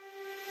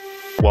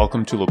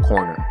Welcome to Le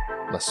Corner,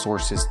 La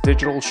Source's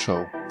digital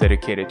show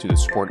dedicated to the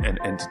sport and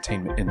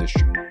entertainment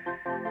industry.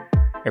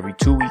 Every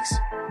 2 weeks,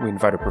 we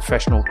invite a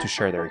professional to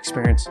share their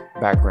experience,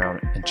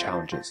 background, and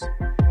challenges.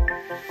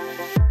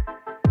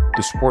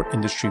 The sport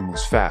industry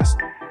moves fast,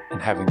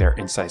 and having their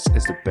insights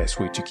is the best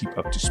way to keep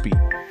up to speed.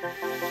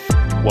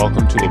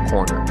 Welcome to Le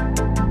Corner.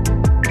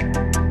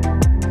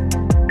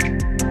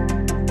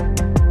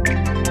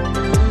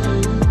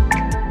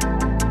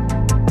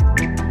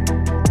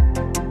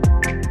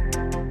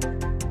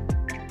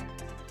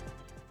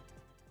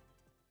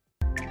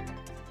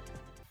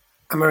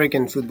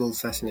 American football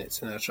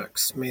fascinates and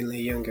attracts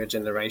mainly younger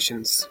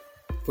generations.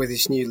 For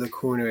this new Le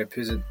Corner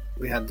episode,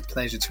 we had the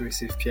pleasure to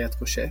receive Pierre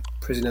Trochet,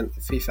 President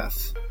of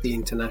FIFAF, the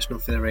International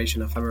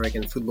Federation of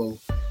American Football,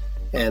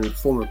 and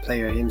former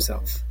player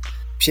himself.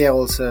 Pierre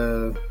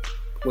also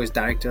was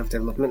Director of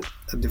Development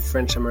at the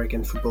French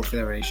American Football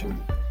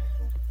Federation.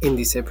 In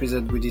this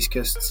episode, we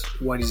discussed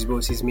what is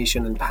both his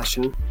mission and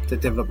passion, the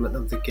development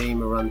of the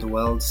game around the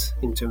world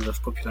in terms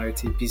of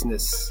popularity,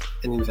 business,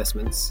 and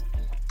investments.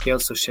 He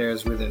also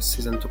shares with us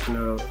his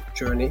entrepreneurial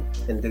journey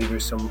and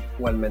delivers some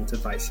well-meant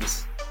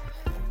advices.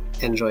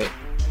 Enjoy it.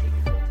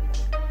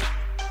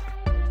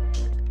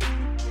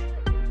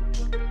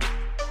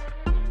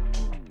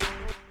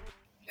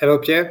 Hello,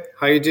 Pierre.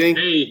 How are you doing?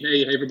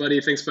 Hey,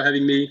 everybody. Thanks for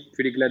having me.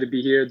 Pretty glad to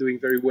be here, doing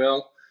very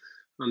well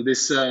on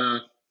this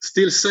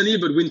still sunny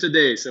but winter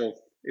day, so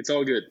it's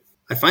all good.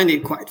 I find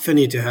it quite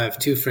funny to have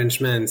two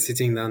Frenchmen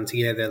sitting down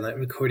together, like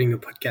recording a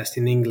podcast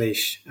in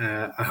English.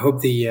 I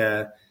hope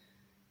the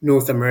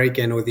North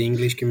American or the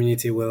English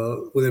community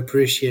will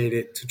appreciate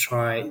it to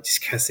try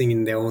discussing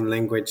in their own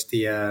language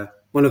the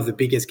one of the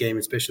biggest games,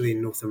 especially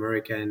in North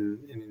America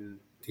and in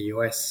the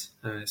US,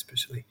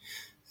 especially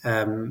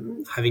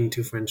having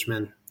two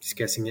Frenchmen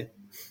discussing it.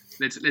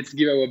 Let's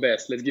give our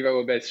best. Let's give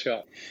our best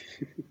shot.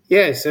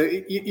 Yeah, so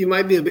you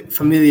might be a bit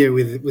familiar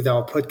with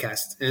our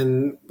podcast,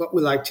 and what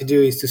we like to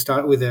do is to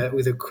start with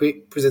a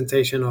quick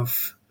presentation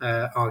of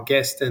our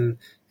guest, and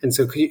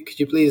so could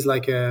you please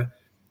like a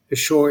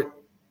short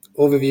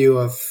overview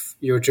of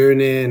your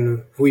journey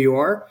and who you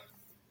are?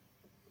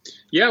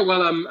 Yeah,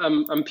 well,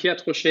 I'm Pierre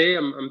Trochet.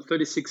 I'm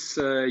 36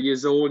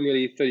 years old,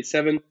 nearly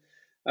 37.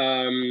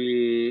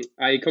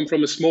 I come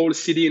from a small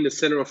city in the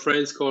center of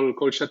France called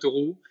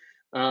Châteauroux,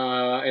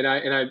 and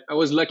I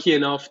was lucky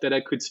enough that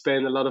I could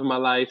spend a lot of my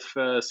life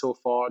so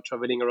far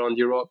traveling around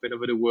Europe and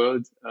over the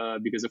world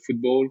because of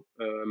football,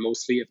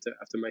 mostly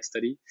after my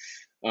study.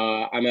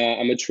 I'm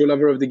a true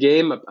lover of the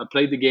game. I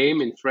played the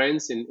game in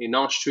France, in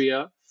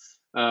Austria.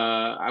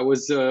 I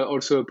was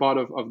also a part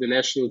of the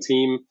national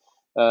team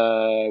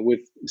with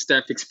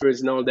staff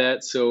experience and all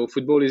that. So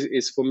football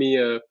is for me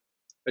a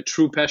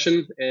true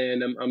passion,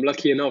 and I'm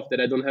lucky enough that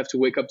I don't have to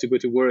wake up to go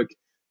to work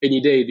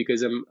any day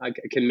because I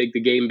can make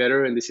the game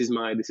better, and this is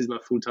my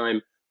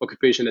full-time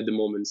occupation at the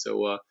moment.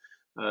 So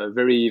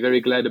very, very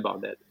glad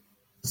about that.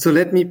 So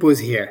let me pause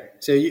here.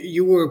 So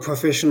you were a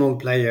professional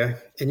player,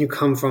 and you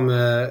come from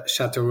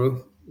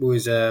Châteauroux, who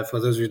is, for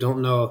those who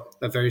don't know,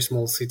 a very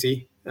small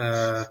city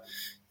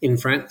in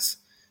France.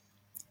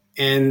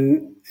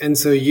 And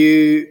so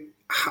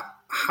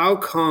how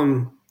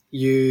come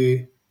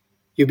you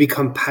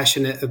become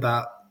passionate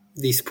about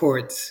the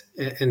sport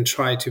and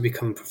try to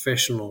become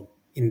professional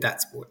in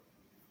that sport?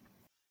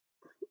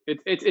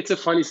 It's a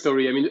funny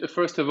story. I mean,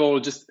 first of all,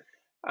 just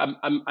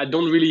I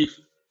don't really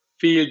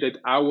feel that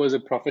I was a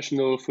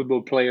professional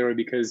football player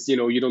because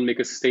you don't make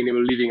a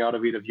sustainable living out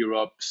of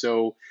Europe.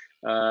 So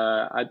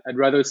I'd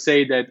rather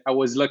say that I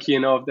was lucky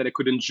enough that I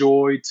could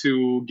enjoy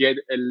to get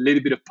a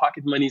little bit of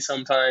pocket money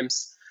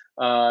sometimes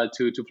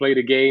to play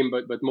the game,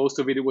 but most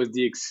of it was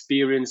the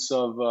experience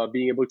of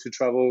being able to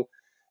travel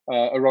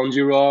around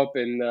Europe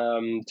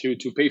and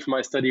to pay for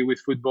my study with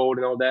football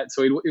and all that.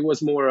 So it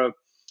was more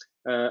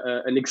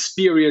an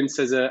experience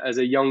as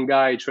a young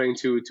guy trying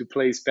to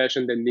play his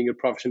passion than being a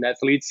professional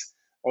athlete.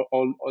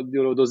 All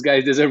those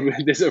guys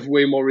deserve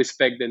way more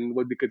respect than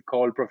what we could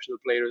call professional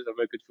players of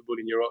American football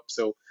in Europe.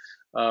 So,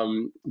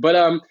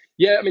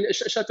 yeah, I mean,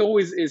 Châteauroux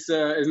is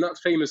not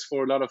famous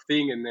for a lot of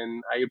things, and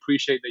then I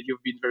appreciate that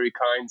you've been very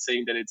kind,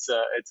 saying that it's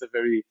a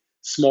very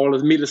small,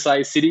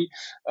 middle-sized city.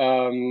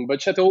 But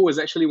Châteauroux was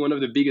actually one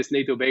of the biggest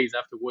NATO bases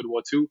after World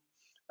War II,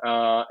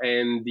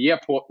 and the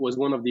airport was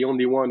one of the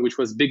only one which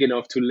was big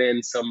enough to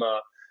land some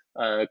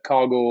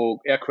cargo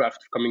aircraft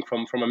coming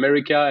from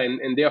America,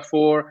 and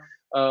therefore.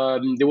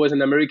 There was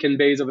an American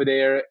base over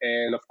there,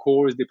 and of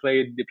course they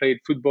played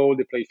football.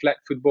 They played flag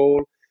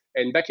football,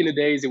 and back in the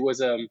days it was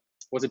a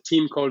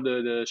team called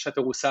the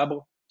Châteauroux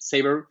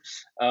Sabre,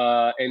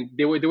 and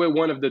they were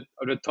one of the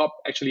top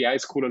actually high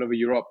school all over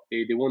Europe.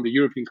 They won the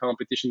European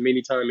competition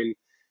many times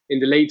in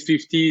the late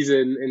 50s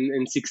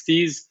and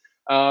 60s.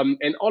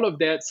 And all of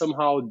that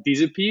somehow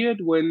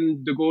disappeared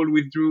when de Gaulle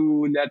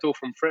withdrew NATO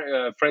from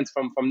France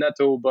from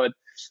NATO. But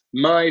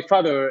my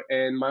father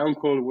and my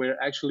uncle were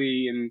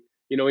actually in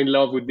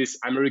love with this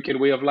American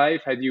way of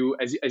life, as you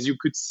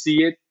could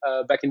see it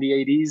back in the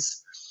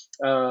 80s.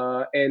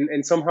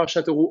 And somehow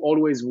Châteauroux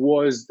always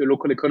was, the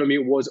local economy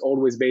was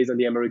always based on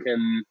the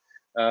American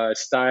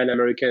style,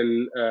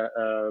 American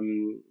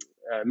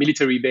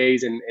military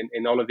base,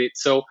 and all of it.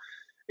 So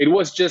it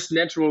was just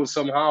natural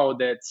somehow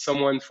that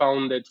someone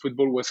found that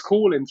football was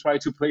cool and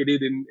tried to play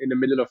it in the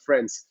middle of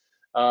France.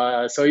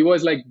 So it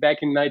was like back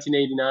in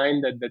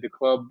 1989 that the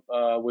club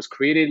was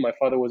created. My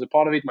father was a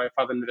part of it. My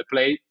father never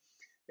played.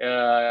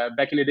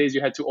 Back in the days,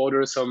 you had to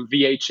order some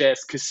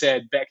VHS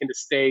cassette back in the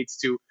States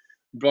to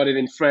brought it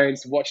in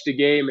France, watch the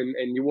game,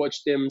 and you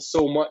watched them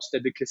so much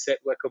that the cassette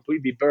were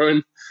completely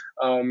burned.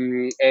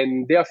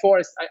 And therefore,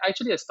 I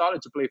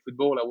started to play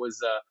football.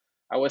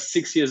 I was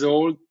 6 years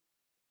old.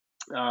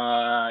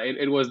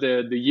 It was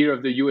the year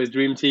of the US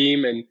Dream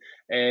Team,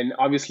 and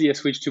obviously I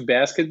switched to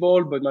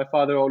basketball. But my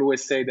father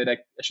always said that I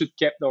should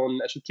keep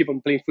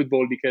on playing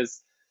football,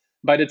 because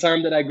by the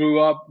time that I grew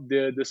up,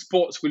 the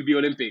sports will be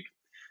Olympic,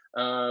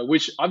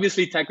 which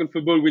obviously tackle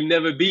football will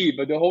never be.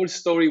 But the whole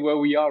story where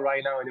we are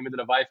right now in the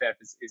middle of IFAF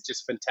is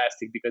just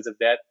fantastic because of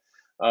that.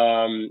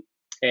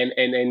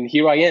 And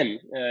here I am.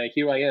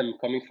 Here I am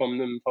coming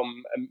from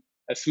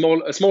a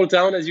small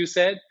town, as you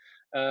said,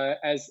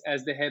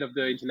 as the head of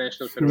the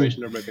International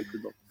Federation of American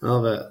Football.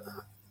 Oh, but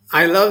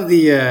I love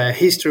the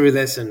history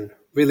lesson.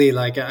 Really,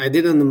 like I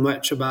didn't know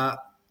much about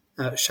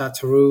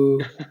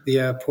Châteauroux, the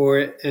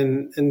airport,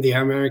 and the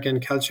American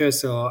culture.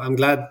 So I'm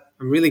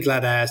really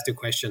glad I asked the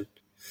question.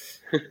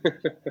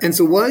 And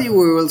so while you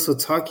were also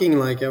talking,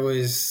 like I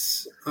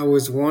was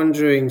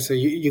wondering, so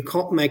you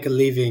can't make a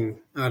living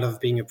out of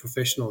being a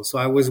professional. So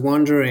I was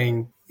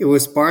wondering, it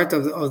was part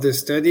of the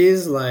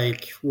studies,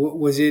 like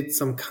was it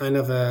some kind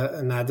of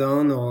an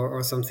add-on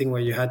or something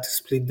where you had to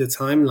split the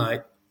time,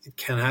 like it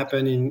can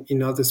happen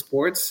in other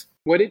sports?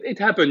 Well, it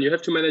happened. You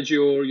have to manage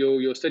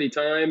your study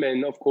time,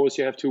 and of course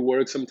you have to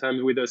work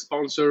sometimes with a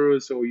sponsor.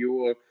 So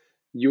you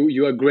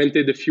are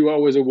granted a few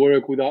hours of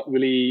work without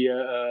really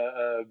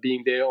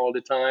being there all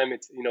the time.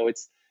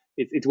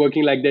 It's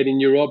working like that in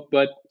Europe.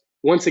 But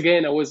once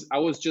again, I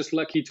was just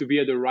lucky to be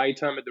at the right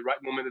time, at the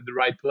right moment, at the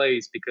right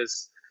place,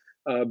 because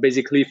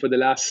basically for the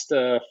last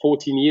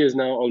 14 years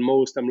now,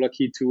 almost, I'm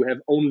lucky to have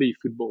only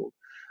football.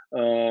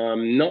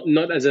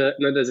 Not as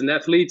an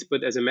athlete,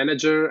 but as a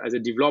manager, as a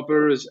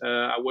developer.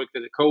 I worked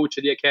as a coach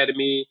at the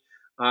academy.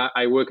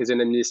 I work as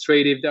an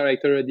administrative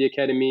director at the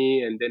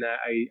academy, and then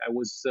I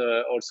was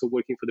also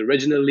working for the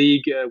regional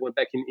league. Went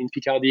back in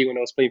Picardy when I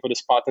was playing for the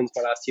Spartans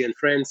for last year in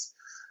France,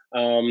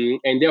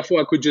 and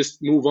therefore I could just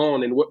move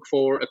on and work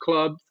for a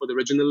club, for the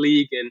regional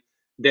league, and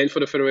then for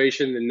the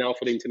federation, and now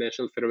for the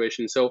international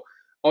federation. So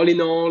all in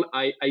all,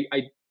 I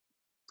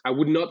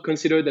would not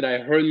consider that I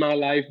earned my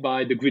life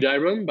by the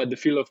gridiron, by the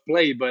field of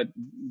play, but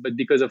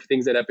because of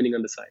things that are happening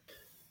on the side.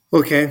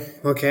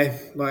 Okay.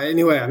 But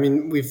anyway, I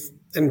mean,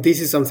 and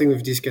this is something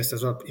we've discussed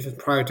as well, even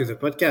prior to the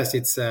podcast.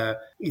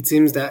 It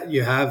seems that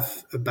you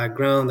have a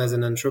background as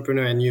an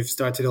entrepreneur, and you've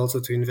started also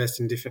to invest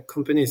in different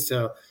companies.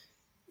 So,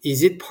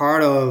 is it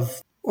part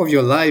of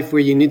your life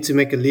where you need to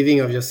make a living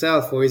of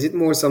yourself, or is it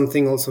more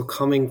something also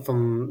coming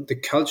from the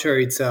culture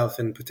itself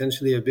and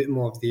potentially a bit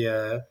more of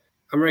the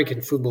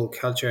American football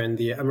culture and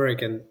the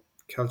American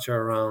culture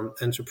around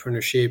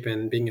entrepreneurship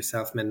and being a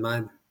self-made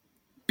man?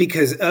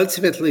 Because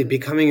ultimately,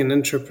 becoming an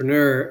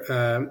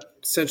entrepreneur,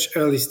 such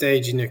early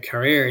stage in your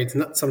career, it's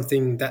not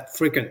something that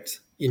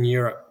frequent in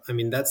Europe. I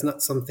mean, that's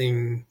not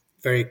something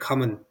very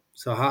common.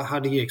 So how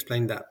do you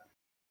explain that?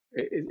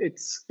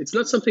 It's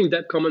not something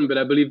that common, but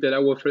I believe that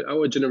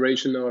our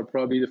generation are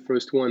probably the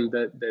first one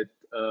that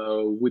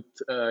would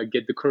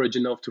get the courage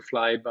enough to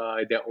fly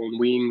by their own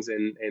wings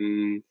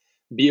and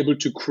be able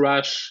to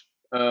crash,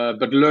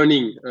 but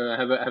learning,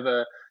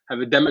 have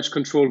a damage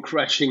control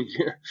crashing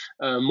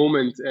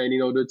moment, and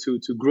in order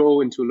to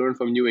grow and to learn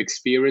from new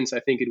experience. I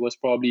think it was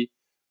probably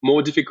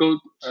more difficult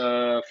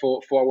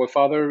for our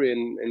father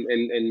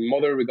and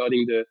mother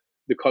regarding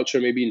the culture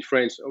maybe in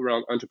France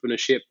around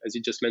entrepreneurship, as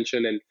you just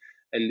mentioned,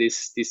 and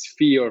this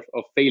fear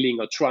of failing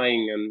or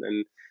trying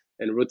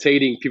and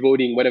rotating,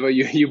 pivoting, whatever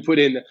you put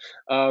in.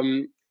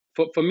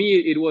 For me,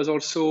 it was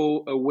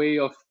also a way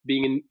of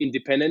being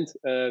independent.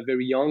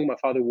 Very young, my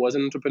father was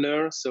an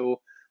entrepreneur, so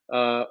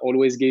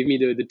always gave me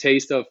the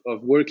taste of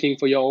working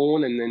for your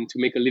own and then to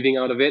make a living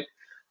out of it.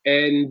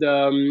 And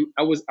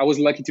I was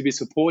lucky to be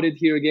supported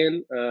here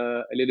again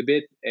a little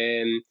bit,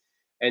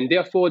 and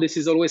therefore this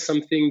is always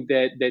something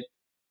that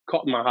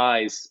caught my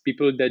eyes.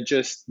 People that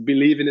just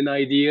believe in an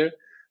idea,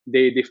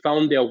 they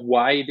found their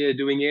why they're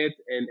doing it,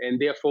 and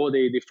therefore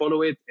they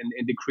follow it,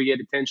 and they create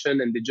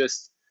attention, and they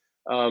just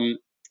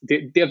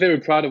they're very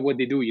proud of what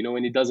they do,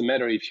 and it doesn't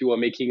matter if you are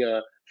making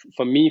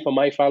for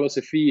my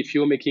philosophy, if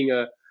you're making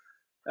a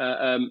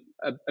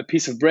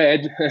piece of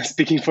bread,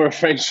 speaking for a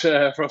French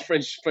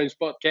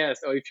podcast,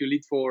 or if you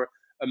lead for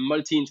a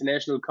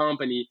multi-international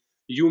company,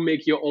 you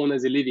make your own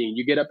as a living.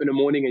 You get up in the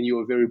morning and you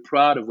are very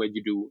proud of what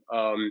you do.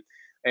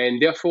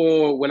 And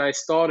therefore, when I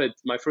started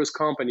my first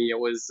company, I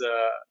was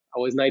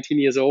 19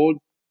 years old,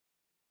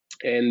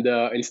 and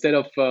instead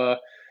of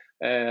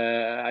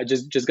I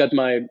just got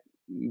my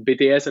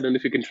BTS. I don't know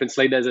if you can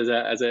translate that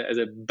as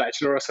a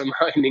bachelor or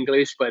somehow in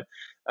English, but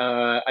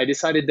I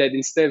decided that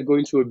instead of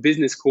going to a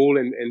business school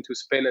and to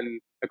spend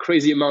a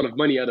crazy amount of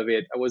money out of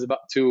it, I was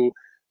about to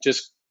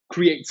just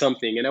create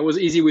something. And I was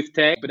easy with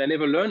tech, but I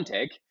never learned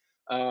tech.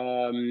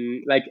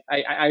 Like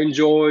I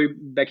enjoy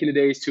back in the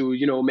days to,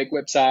 make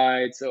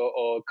websites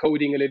or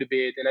coding a little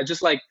bit. And I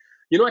just like,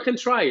 I can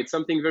try it,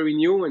 something very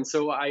new. And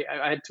so I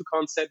had two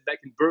concepts back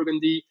in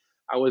Burgundy.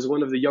 I was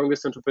one of the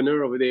youngest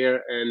entrepreneur over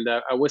there, and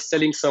I was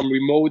selling some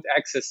remote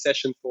access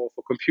session for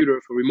computer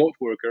for remote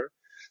worker.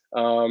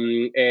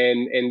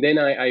 And then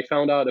I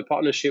found out a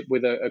partnership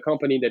with a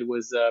company that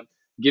was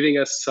giving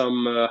us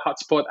some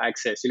hotspot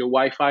access,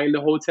 Wi-Fi in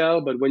the hotel.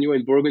 But when you're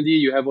in Burgundy,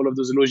 you have all of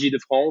those Logis de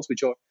France,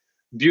 which are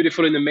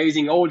beautiful and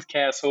amazing old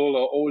castle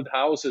or old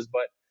houses,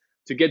 but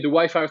to get the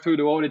Wi-Fi through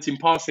the wall, it's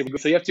impossible.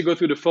 So you have to go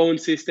through the phone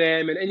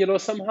system,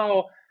 and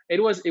somehow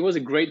it was a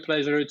great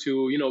pleasure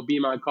to be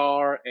in my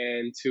car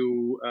and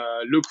to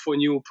look for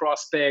new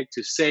prospect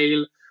to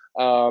sail,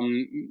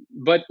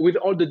 but with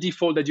all the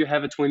default that you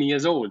have at 20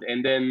 years old.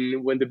 And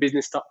then when the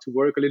business starts to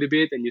work a little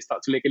bit and you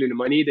start to make a little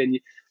money, then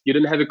you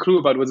don't have a clue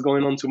about what's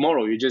going on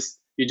tomorrow. You just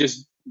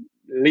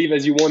live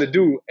as you want to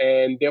do,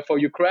 and therefore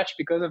you crash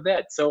because of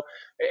that. So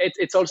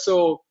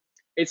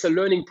it's a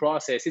learning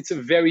process. It's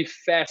a very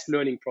fast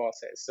learning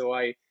process. So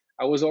I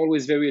was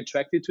always very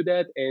attracted to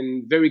that,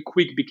 and very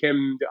quick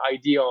became the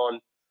idea on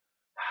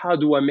how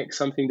do I make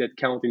something that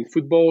counts in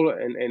football,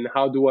 and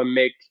how do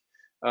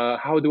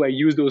I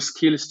use those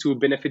skills to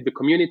benefit the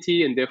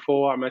community. And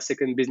therefore my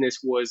second business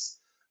was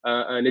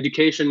an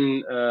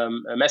education,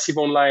 a massive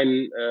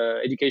online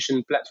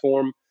education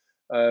platform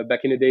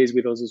back in the days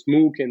with those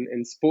MOOC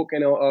and Spoke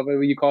and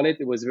however you call it.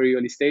 It was very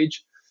early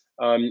stage.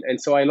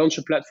 And so I launched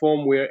a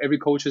platform where every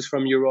coaches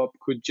from Europe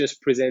could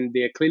just present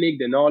their clinic,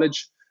 their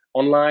knowledge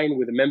online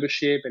with a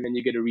membership, and then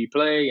you get a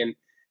replay.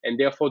 And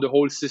therefore the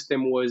whole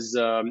system was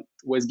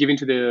given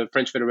to the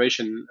French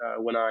Federation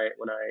when I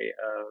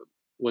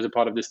was a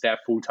part of the staff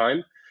full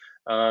time.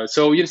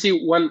 So you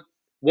see, one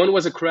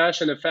was a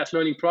crash and a fast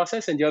learning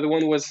process, and the other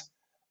one was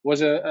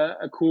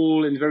a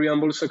cool and very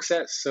humble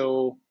success.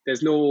 So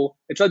it's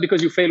not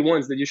because you fail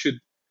once that you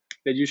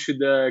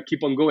should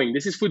keep on going.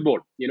 This is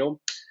football,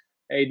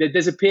 Hey,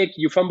 there's a pick,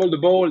 you fumble the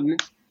ball,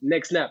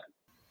 next snap.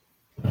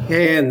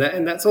 Yeah,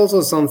 and that's also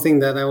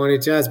something that I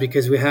wanted to ask,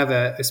 because we have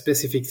a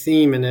specific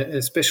theme and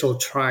a special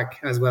track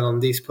as well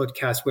on this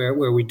podcast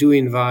where we do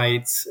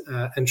invite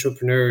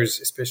entrepreneurs,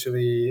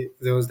 especially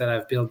those that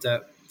have built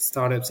up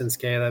startups and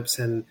scale-ups,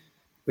 and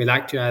we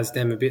like to ask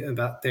them a bit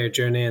about their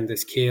journey and the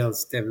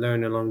skills they've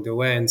learned along the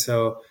way. And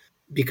so,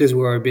 because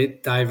we're a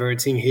bit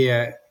diverting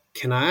here,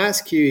 can I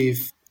ask you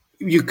if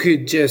you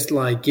could just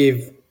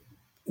give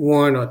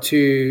one or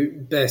two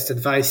best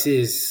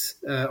advices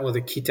or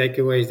the key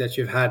takeaways that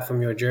you've had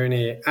from your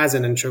journey as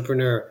an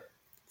entrepreneur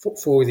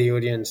for the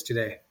audience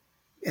today,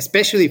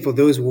 especially for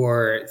those who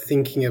are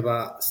thinking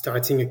about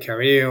starting a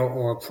career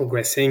or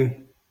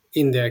progressing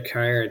in their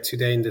career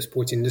today in the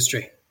sports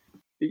industry?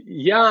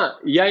 Yeah,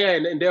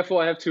 and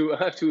therefore I have to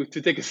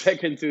take a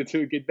second to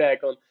get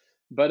back on,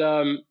 but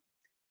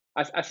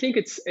I think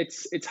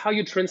it's how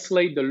you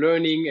translate the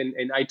learning,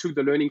 and I took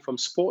the learning from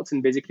sports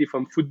and basically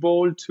from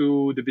football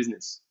to the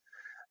business,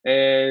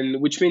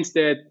 and which means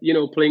that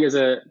playing as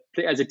a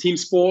team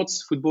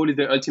sports, football is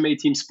the ultimate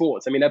team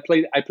sports. I mean, I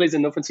played as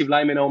an offensive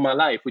lineman all my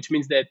life, which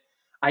means that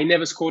I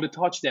never scored a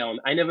touchdown.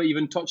 I never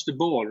even touched the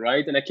ball,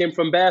 right? And I came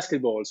from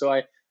basketball, so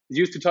I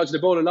used to touch the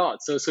ball a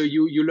lot. So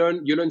you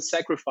learn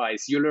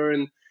sacrifice. You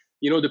learn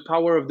the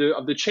power of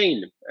the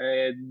chain.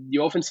 The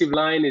offensive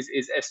line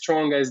is as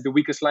strong as the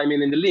weakest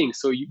lineman in the league.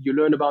 So you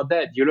learn about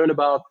that. You learn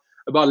about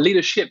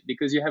leadership,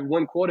 because you have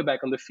one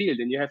quarterback on the field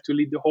and you have to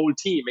lead the whole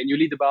team, and you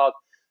lead about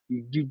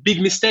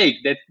big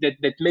mistake that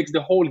makes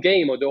the whole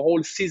game or the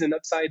whole season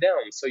upside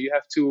down. So you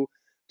have to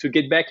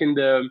get back in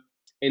the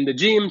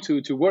gym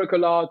to work a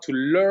lot, to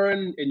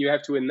learn, and you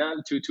have to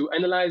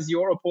analyze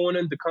your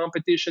opponent, the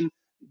competition.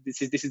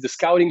 This is the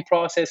scouting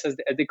process as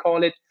they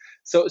call it.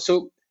 So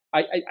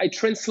I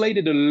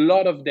translated a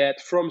lot of that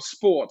from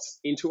sports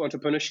into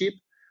entrepreneurship,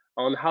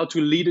 on how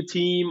to lead a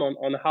team,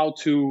 on how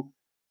to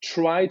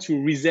try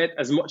to reset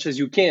as much as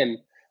you can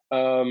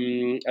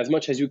the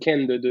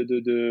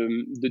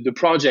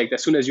project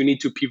as soon as you need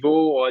to pivot,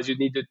 or as you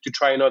need to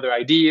try another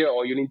idea,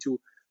 or you need to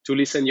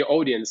listen your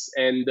audience.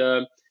 And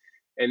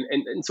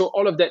so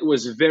all of that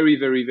was very,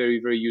 very, very,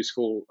 very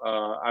useful.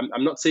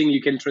 I'm not saying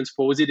you can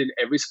transpose it in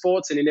every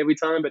sports and in every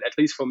time, but at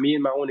least for me,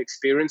 in my own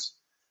experience,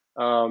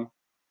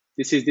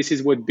 this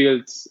is what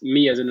built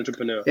me as an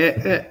entrepreneur.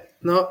 Yeah.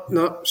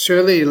 No,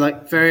 surely,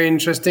 very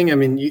interesting. I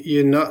mean,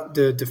 you're not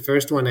the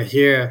first one I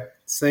hear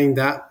saying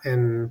that,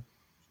 and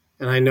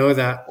I know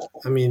that.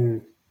 I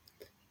mean,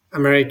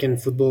 American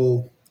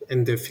football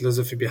and the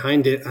philosophy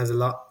behind it has a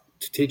lot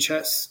to teach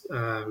us.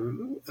 I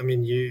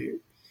mean, you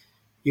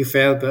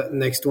fail, but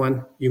next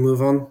one, you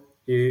move on,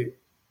 you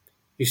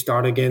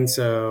start again.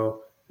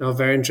 So, no,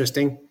 very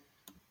interesting.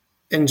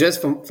 And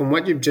just from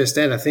what you've just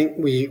said, I think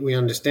we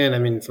understand. I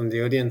mean, from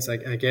the audience,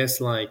 I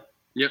guess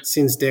Yep.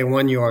 Since day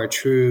one, you are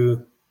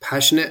true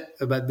passionate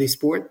about this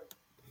sport,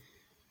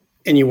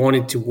 and you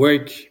wanted to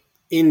work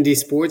in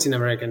this sport in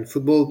American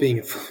football, being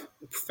a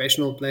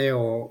professional player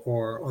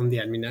or on the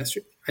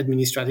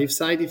administrative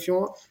side, if you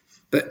want.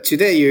 But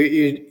today,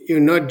 you're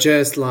not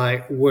just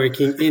like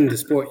working in the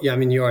sport. Yeah, I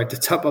mean, you are at the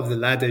top of the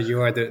ladder.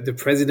 You are the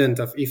president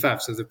of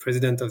IFAF, so the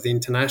president of the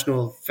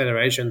International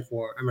Federation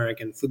for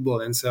American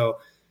Football. And so,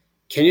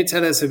 can you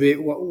tell us a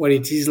bit what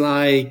it is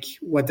like?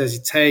 What does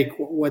it take?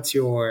 What's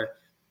your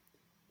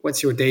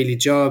daily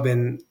job,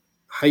 and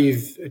how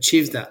you've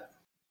achieved that?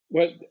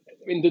 Well,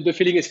 I mean, the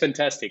feeling is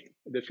fantastic.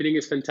 The feeling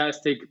is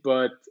fantastic,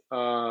 but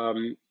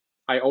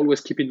I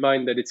always keep in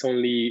mind that it's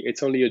only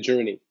a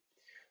journey.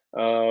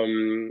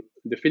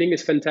 The feeling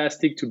is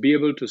fantastic to be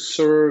able to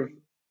serve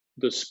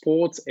the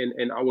sports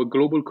and our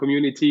global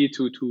community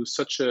to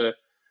such a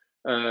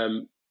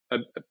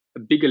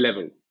bigger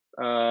level.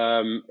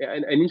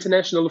 An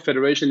international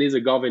federation is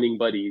a governing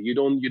body. You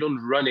don't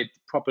run it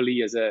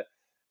properly as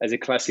a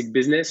classic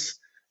business.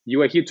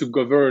 You are here to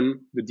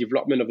govern the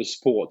development of the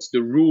sport,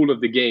 the rule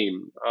of the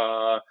game.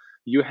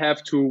 You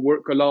have to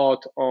work a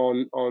lot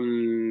on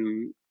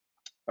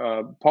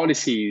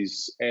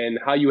policies and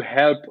how you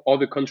help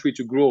other countries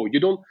to grow. You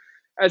don't,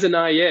 as an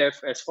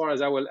IF, as far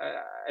as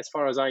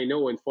I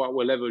know, and for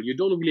our level, you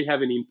don't really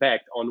have an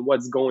impact on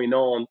what's going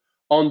on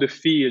the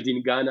field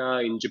in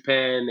Ghana, in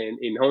Japan, and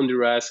in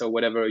Honduras or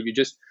whatever.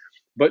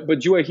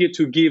 But you are here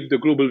to give the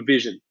global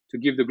vision, to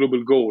give the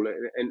global goal,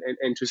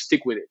 and to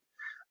stick with it.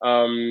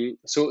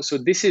 So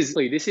this is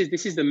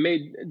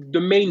the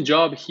main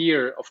job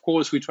here. Of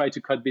course, we try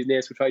to cut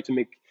business, we try to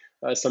make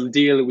some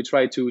deal, we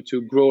try to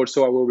grow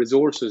also our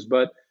resources.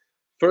 But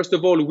first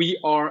of all, we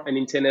are an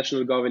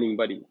international governing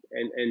body,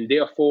 and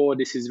therefore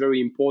this is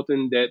very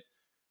important that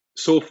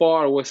so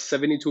far our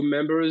 72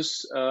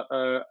 members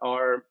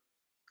are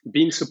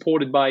being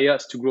supported by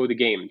us to grow the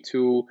game,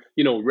 to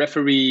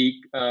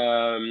referee,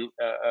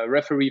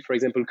 for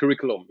example,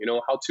 curriculum.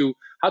 How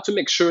to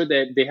make sure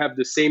that they have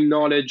the same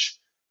knowledge.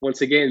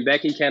 Once again,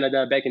 back in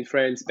Canada, back in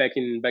France, back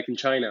in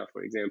China,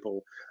 for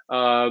example,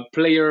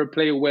 player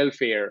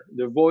welfare,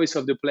 the voice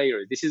of the player.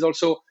 This is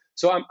also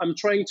so. I'm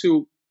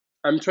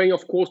trying,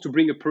 of course, to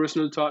bring a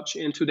personal touch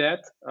into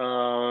that,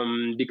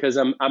 because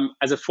I'm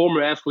as a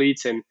former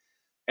athlete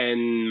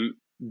and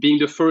being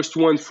the first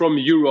one from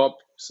Europe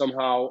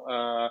somehow,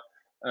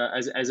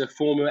 as a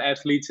former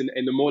athlete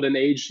in the modern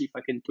age, if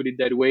I can put it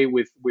that way,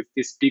 with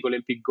this big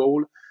Olympic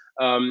goal.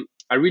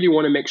 I really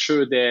want to make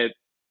sure that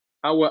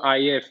our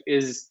IF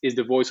is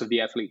the voice of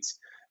the athletes,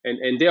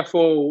 and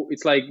therefore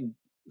it's like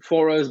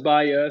for us,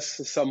 by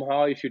us,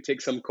 somehow, if you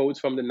take some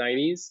codes from the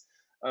 90s,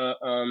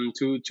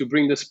 to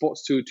bring the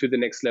sports to the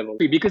next level,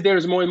 because there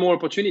is more and more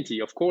opportunity,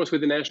 of course,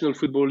 with the National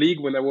Football League,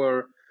 when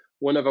our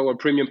one of our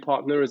premium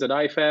partners at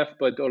IFAF,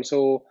 but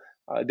also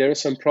there are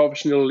some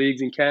professional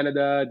leagues in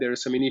Canada. There are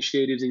some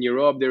initiatives in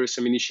Europe. There are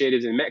some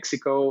initiatives in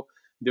Mexico.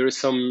 There is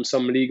some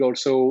league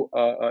also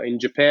in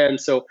Japan.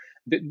 So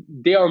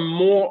there are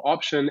more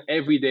options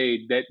every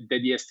day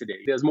than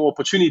yesterday. There's more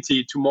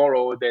opportunity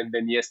tomorrow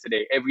than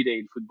yesterday, every day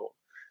in football.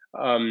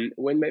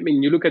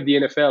 When you look at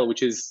the NFL,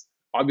 which is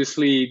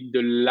obviously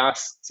the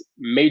last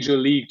major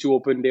league to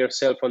open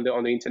themselves on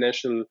the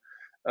international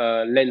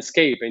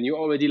landscape, and you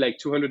already like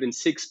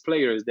 206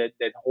 players that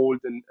hold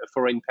a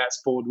foreign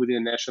passport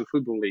within the National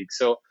Football League.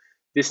 So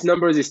this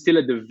number is still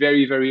at the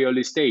very, very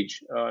early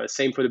stage.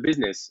 Same for the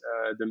business.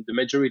 The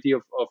majority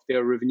of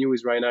their revenue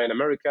is right now in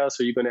America,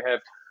 so you're going to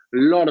have a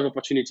lot of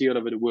opportunity all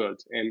over the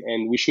world,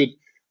 and we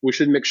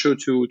should make sure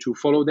to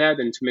follow that,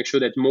 and to make sure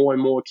that more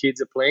and more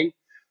kids are playing.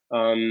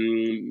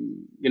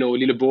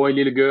 Little boy,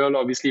 little girl.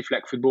 Obviously,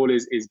 flag football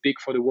is big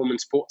for the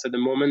women's sports at the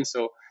moment.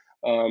 So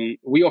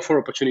we offer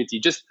opportunity.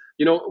 Just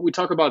we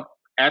talk about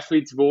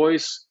athlete's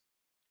voice.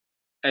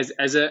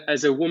 As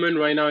a woman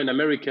right now in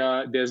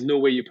America, there's no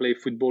way you play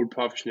football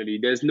professionally.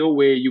 There's no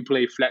way you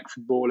play flag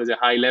football as a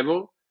high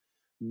level,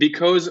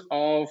 because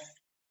of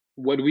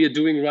what we are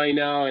doing right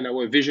now and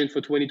our vision for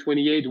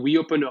 2028. We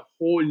open a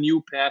whole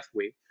new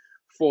pathway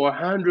for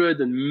hundreds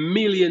and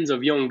millions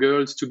of young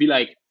girls to be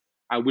like,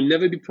 I will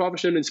never be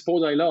professional in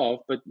sport I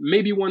love, but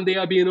maybe one day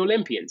I'll be an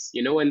Olympians,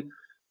 and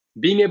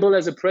being able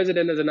as a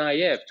president, as an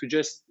IF, to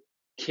just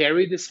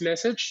carry this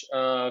message,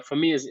 for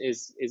me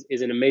is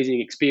an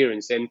amazing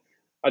experience. And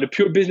the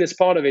pure business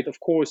part of it, of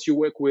course, you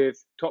work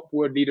with top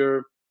world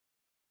leader,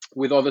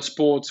 with other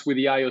sports, with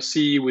the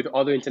IOC, with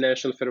other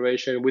international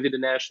federation, with the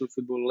National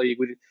Football League.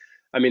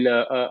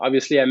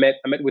 Obviously, I met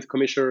with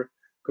Commissioner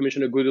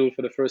Goodall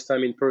for the first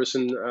time in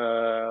person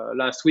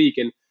last week,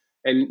 and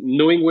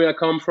knowing where I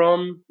come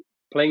from,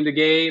 playing the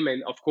game,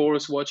 and of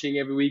course watching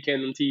every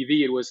weekend on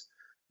TV,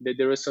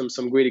 there was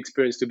some great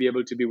experience to be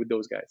able to be with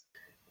those guys.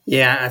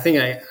 Yeah, I think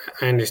I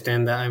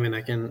understand that.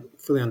 I can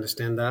fully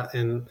understand that.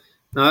 And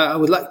now I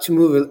would like to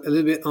move a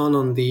little bit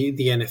on the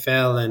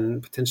NFL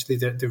and potentially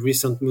the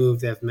recent move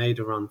they've made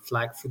around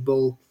flag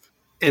football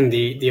and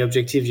the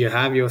objective you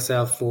have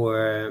yourself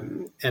for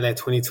LA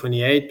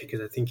 2028,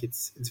 because I think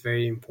it's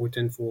very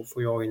important for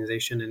your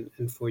organization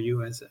and for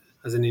you as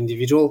an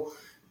individual.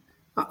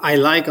 I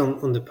like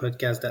on the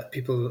podcast that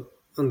people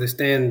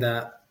understand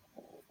that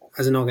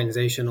as an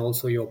organization,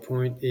 also your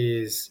point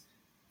is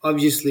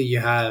obviously you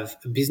have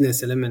a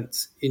business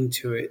element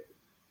into it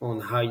on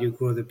how you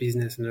grow the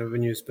business and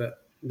revenues,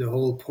 but the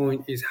whole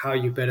point is how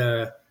you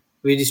better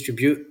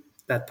redistribute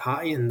that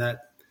pie and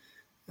that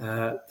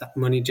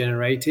money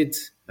generated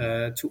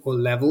to all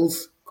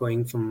levels,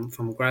 going from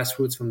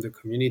grassroots, from the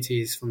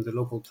communities, from the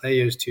local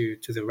players to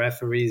the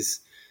referees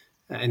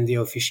and the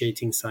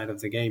officiating side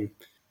of the game.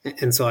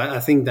 And so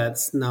I think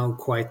that's now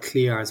quite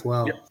clear as Yeah.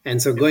 well.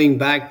 And so going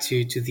back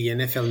to the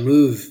NFL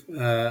move,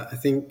 I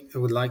think I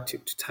would like to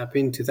tap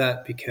into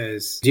that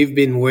because you've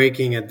been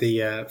working at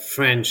the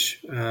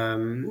French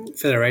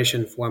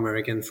Federation for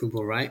American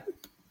Football, right?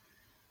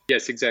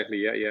 Yes, exactly.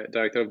 Yeah, yeah.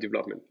 Director of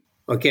development.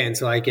 Okay, and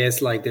so I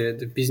guess like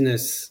the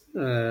business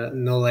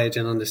knowledge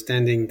and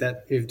understanding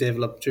that you've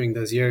developed during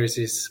those years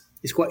is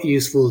quite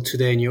useful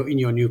today in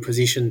your new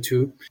position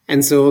too.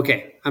 And so,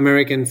 okay,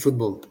 American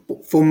football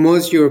for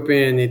most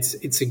European,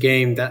 it's a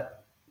game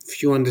that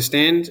few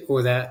understand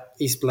or that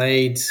is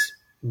played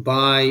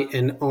by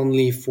and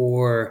only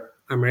for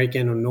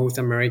American or North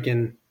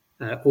American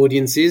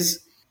audiences.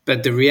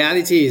 But the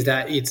reality is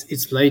that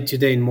it's played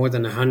today in more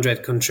than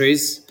 100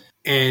 countries,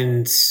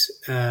 and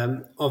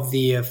of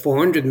the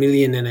 400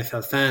 million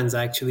NFL fans,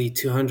 actually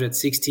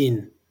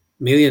 216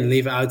 million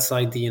live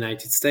outside the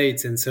United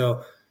States. And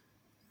so,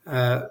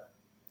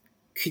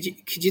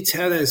 could you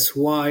tell us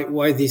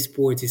why this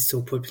sport is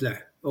so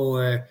popular,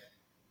 or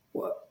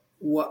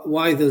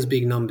why those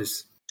big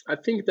numbers? I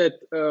think that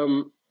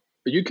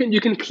you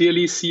can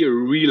clearly see a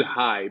real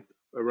hype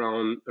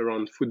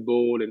around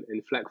football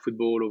and flag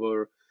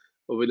football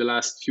over the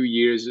last few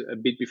years, a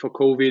bit before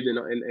COVID,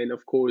 and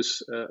of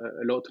course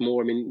a lot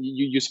more. I mean,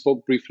 you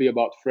spoke briefly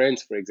about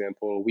France, for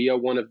example. We are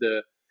one of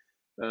the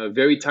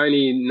very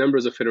tiny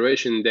numbers of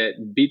federation that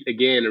beat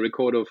again a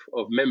record of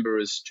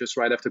members just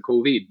right after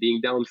COVID,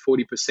 being down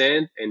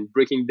 40% and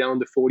breaking down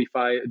the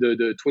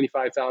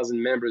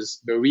 25,000 members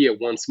barrier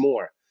once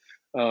more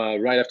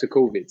right after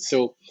COVID.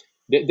 So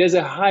there's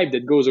a hype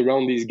that goes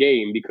around this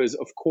game because,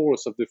 of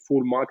course, of the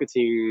full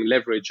marketing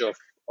leverage of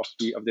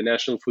the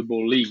National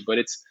Football League, but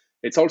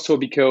it's also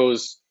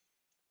because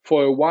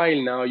for a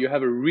while now you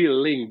have a real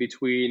link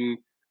between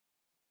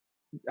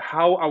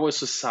how our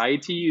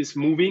society is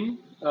moving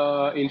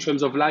in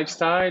terms of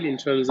lifestyle, in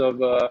terms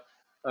of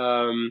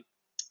um,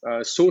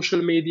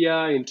 social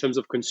media, in terms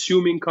of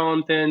consuming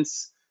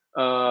contents.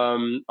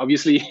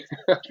 Obviously,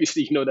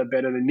 obviously, you know that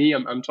better than me.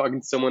 I'm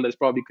talking to someone that's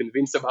probably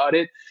convinced about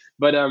it.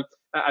 But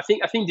I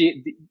think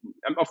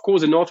of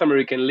course the North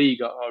American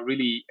League are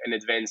really an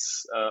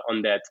advance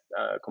on that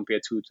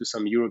compared to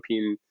some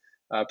European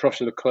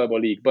professional club or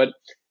league. But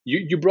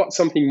you brought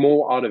something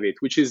more out of it,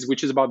 which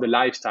is about the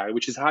lifestyle,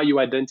 which is how you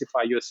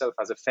identify yourself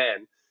as a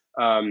fan,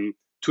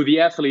 to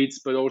the athletes,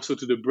 but also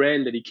to the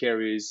brand that he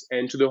carries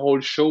and to the whole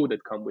show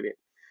that come with it.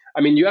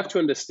 I mean, you have to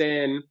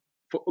understand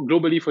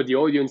globally for the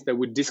audience that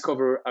would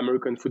discover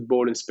American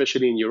football, and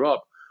especially in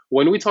Europe.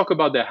 When we talk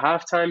about the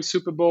halftime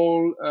Super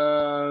Bowl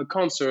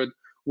concert,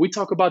 we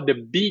talk about the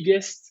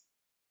biggest,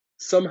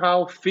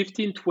 somehow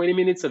 15, 20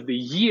 minutes of the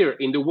year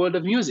in the world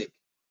of music.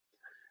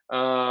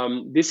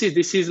 This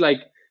is like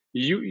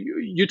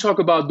you talk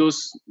about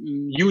those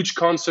huge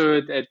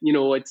concert at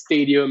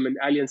stadium and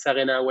Allianz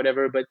Arena,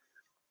 whatever, but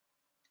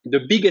the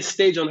biggest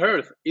stage on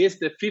earth is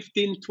the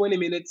 15-20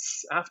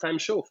 minutes halftime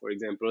show, for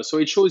example. So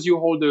it shows you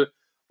all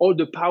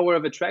the power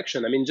of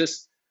attraction. I mean,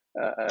 just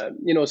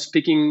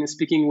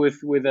speaking with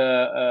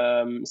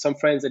some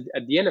friends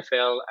at the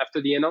NFL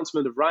after the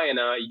announcement of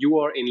Rihanna, you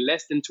are in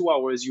less than 2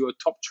 hours, you are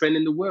top trend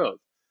in the world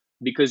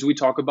because we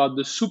talk about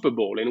the Super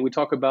Bowl and we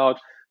talk about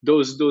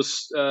those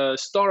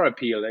star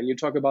appeal, and you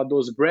talk about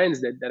those brands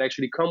that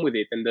actually come with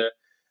it,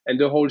 and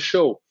the whole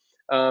show.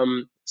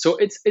 So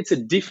it's a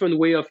different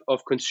way of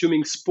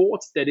consuming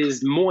sports that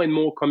is more and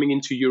more coming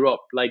into Europe.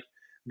 Like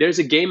there's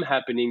a game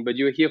happening, but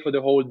you're here for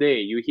the whole day.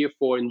 You're here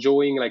for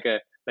enjoying like a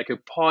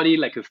party,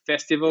 like a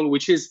festival,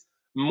 which is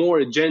more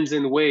a Gen Z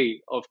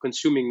way of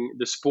consuming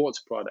the sports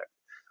product.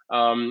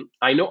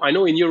 I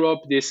know in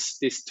Europe this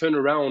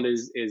turnaround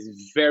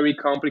is very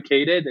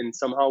complicated, and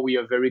somehow we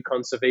are very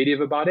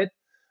conservative about it.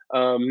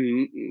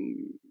 Um,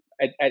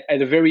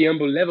 at a very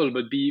humble level,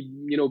 but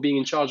being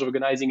in charge of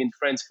organizing in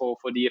France for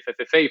the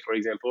FFFA, for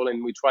example,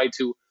 and we try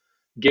to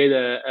get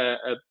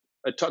a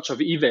touch of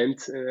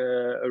event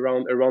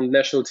around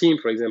national team,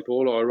 for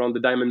example, or around the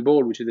Diamond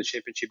Bowl, which is a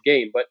championship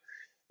game. But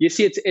you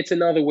see, it's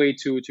another way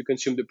to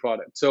consume the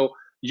product. So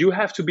you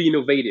have to be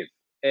innovative,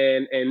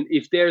 and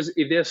if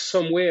there's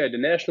somewhere the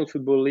National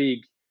Football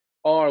League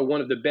are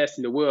one of the best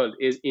in the world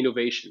is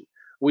innovation.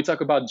 We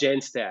talk about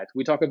GenStat.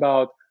 We talk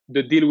about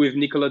the deal with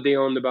Nicola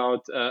Deon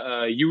about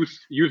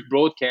youth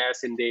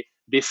broadcast, and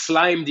they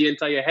slime the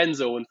entire end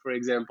zone, for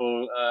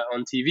example,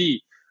 on TV.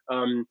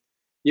 Um,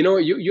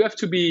 you have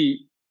to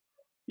be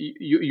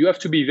you have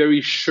to be very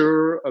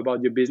sure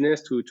about your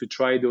business to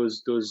try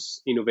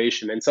those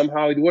innovation, and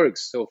somehow it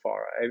works so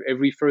far.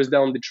 Every first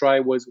down they try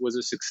was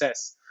a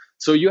success.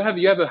 So you have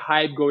a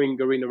hype going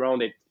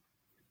around it.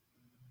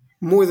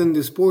 More than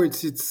the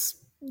sports, it's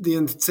the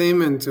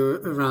entertainment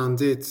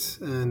around it,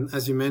 and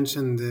as you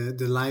mentioned,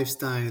 the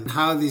lifestyle,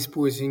 how these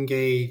sports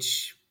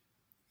engage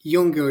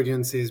younger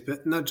audiences,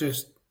 but not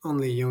just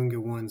only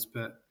younger ones,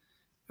 but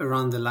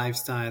around the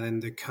lifestyle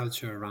and the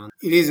culture around.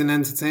 It is an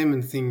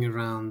entertainment thing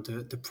around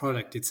the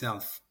product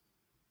itself.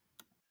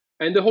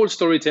 And the whole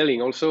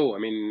storytelling also. I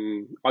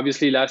mean,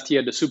 obviously last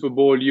year the Super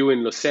Bowl, you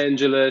in Los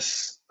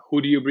Angeles,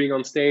 who do you bring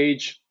on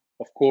stage?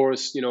 Of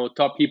course,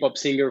 top hip hop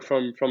singer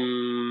from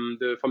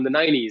the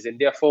 90s, and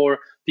therefore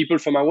people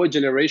from our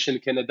generation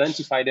can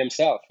identify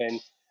themselves.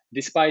 And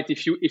despite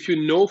if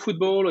you know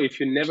football or if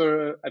you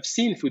never have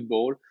seen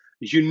football,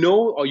 you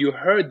know or you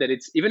heard that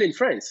it's even in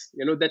France.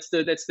 That's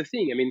the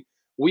thing. I mean,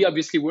 we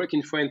obviously work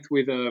in France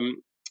with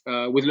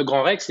Le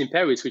Grand Rex in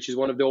Paris, which is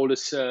one of the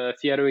oldest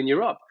theater in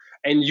Europe,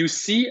 and you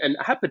see an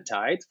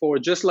appetite for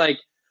just like,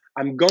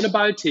 I'm gonna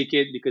buy a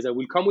ticket because I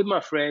will come with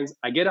my friends.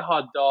 I get a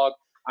hot dog.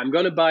 I'm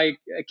gonna buy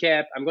a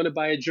cap. I'm gonna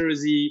buy a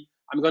jersey.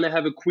 I'm gonna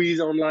have a quiz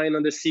online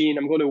on the scene.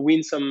 I'm gonna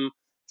win some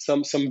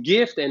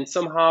gift, and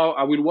somehow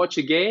I will watch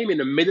a game. In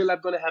the middle,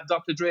 I'm gonna have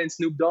Dr. Dre and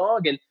Snoop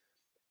Dogg, and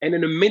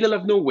in the middle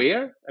of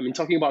nowhere, I mean,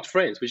 talking about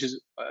France, which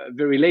is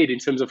very late in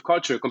terms of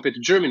culture compared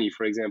to Germany,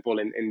 for example,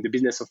 and the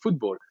business of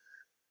football.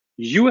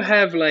 You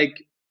have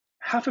like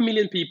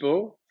 500,000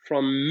 people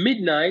from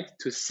midnight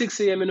to 6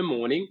 a.m. in the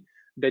morning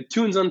that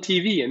tunes on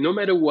TV. And no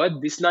matter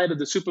what, this night of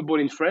the Super Bowl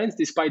in France,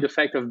 despite the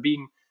fact of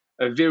being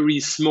a very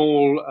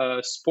small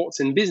sports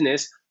and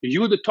business,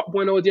 you're the top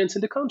one audience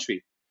in the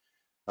country.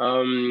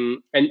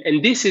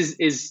 And this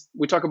is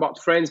we talk about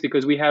France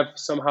because we have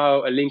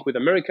somehow a link with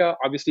America.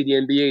 Obviously, the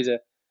NBA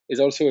is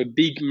also a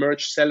big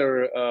merch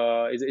seller.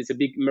 Is a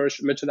big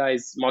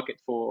merchandise market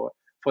for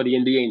the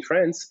NBA in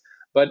France.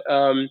 But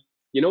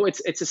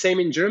it's the same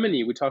in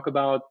Germany. We talk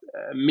about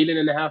 1.5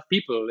 million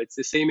people. It's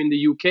the same in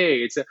the UK.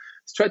 It's a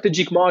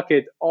strategic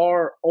market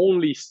are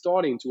only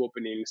starting to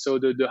opening. So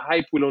the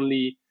hype will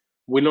only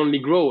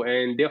grow.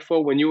 And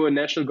therefore, when you're a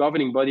national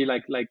governing body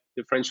like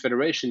the French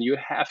Federation, you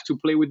have to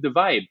play with the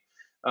vibe.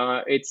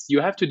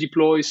 You have to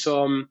deploy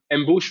some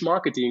ambush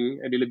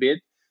marketing a little bit.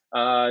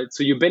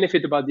 So you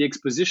benefit about the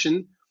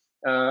exposition,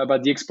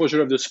 about the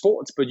exposure of the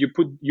sports, but you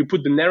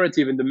put the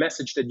narrative and the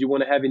message that you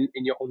want to have in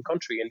your own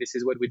country, and this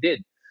is what we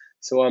did.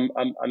 So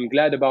I'm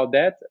glad about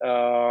that,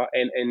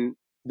 and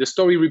the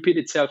story repeats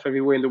itself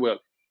everywhere in the world.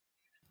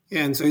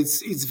 Yeah, and so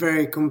it's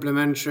very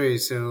complementary.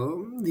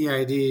 So the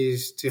idea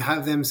is to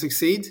have them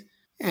succeed,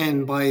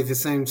 and by the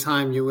same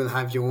time, you will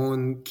have your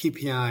own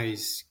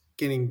KPIs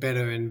getting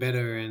better and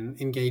better, and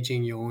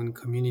engaging your own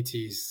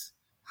communities,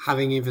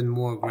 having even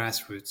more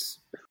grassroots.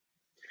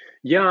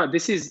 Yeah,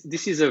 this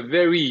is a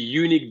very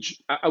unique.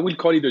 I will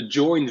call it a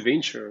joint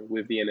venture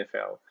with the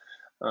NFL.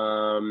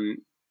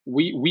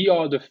 We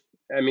are the.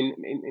 I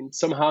mean,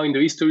 somehow in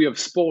the history of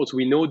sports,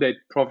 we know that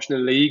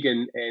professional league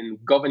and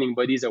governing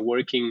bodies are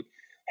working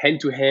hand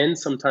to hand,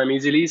 sometimes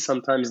easily,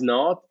 sometimes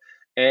not.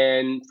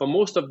 And for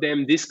most of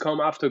them, this come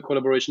after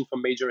collaboration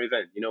from major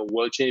event,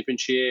 World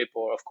Championship,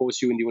 or of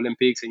course you in the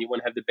Olympics, and you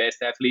want to have the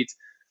best athletes.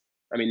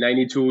 I mean,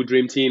 92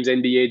 Dream Teams,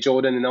 NBA,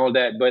 Jordan, and all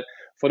that. But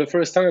for the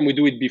first time, we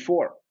do it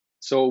before.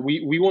 So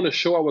we want to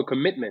show our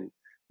commitment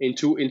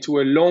into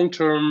a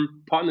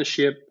long-term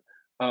partnership,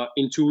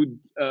 into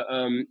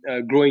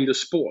growing the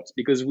sport,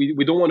 because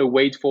we don't want to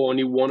wait for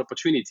only one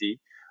opportunity,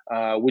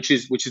 which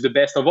is the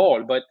best of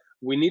all. But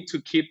we need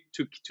to keep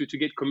to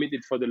get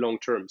committed for the long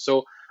term.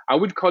 So I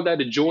would call that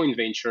a joint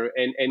venture.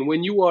 And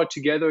when you are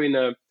together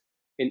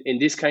in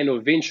this kind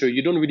of venture,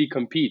 you don't really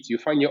compete. You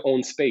find your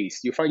own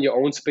space. You find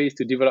your own space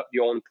to develop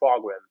your own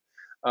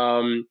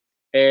program.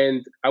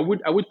 And I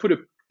would put a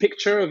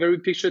very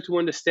picture to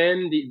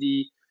understand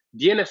the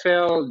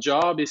NFL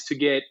job is to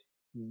get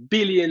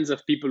billions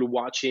of people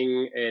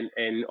watching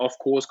and of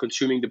course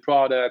consuming the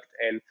product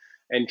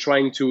and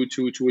trying to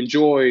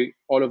enjoy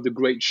all of the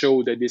great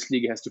show that this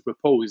league has to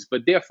propose.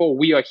 But therefore,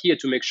 we are here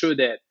to make sure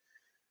that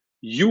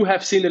you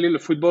have seen a little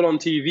football on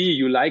TV,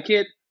 you like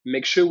it.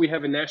 Make sure we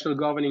have a national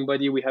governing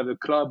body, we have a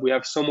club, we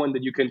have someone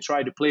that you can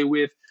try to play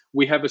with.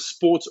 We have a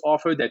sports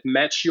offer that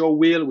match your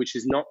will, which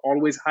is not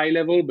always high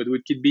level, but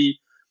it could be,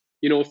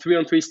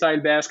 3-on-3 style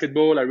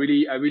basketball. I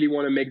really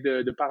want to make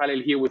the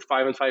parallel here with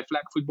 5-on-5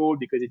 flag football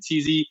because it's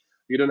easy.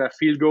 You don't have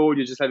field goal,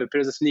 you just have a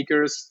pair of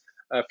sneakers,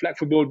 flag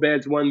football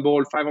belt, one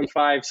ball,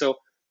 5-on-5. So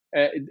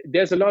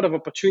there's a lot of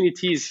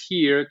opportunities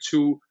here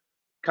to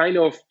kind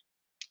of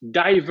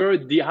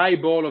divert the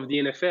eyeball of the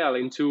NFL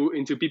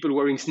into people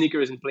wearing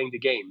sneakers and playing the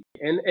game.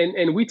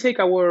 And we take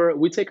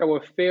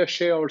our fair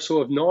share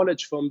also of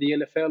knowledge from the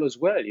NFL as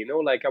well.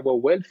 Like our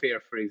welfare,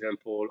 for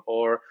example,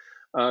 or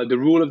the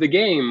rule of the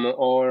game,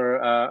 or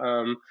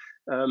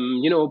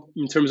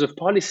in terms of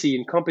policy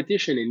and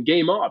competition and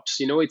game ops.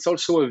 It's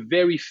also a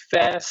very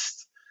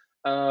fast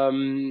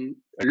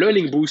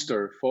learning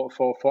booster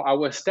for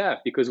our staff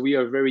because we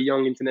are a very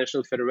young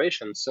international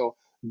federation. So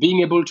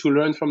being able to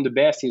learn from the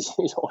best is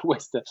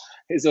always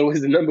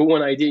the number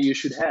one idea you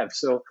should have.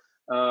 So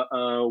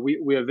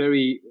we're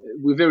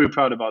very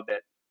proud about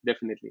that,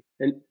 definitely.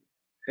 And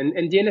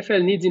And the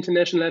NFL needs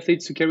international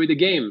athletes to carry the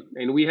game,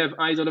 and we have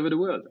eyes all over the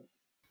world.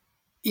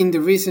 In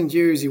the recent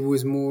years, it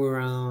was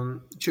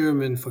more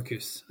German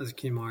focus as a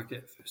key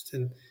market first,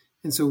 and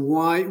so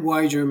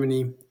why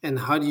Germany, and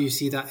how do you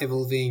see that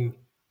evolving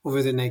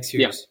over the next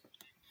years?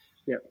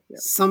 Yeah.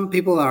 Some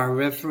people are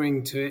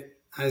referring to it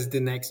as the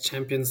next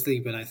Champions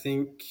League, but I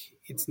think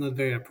it's not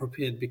very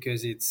appropriate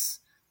because it's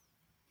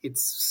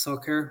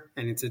soccer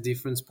and it's a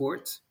different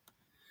sport.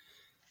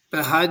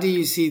 But how do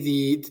you see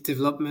the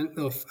development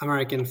of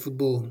American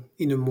football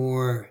in a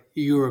more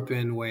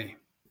European way?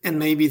 And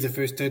maybe the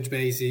first touch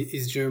base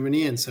is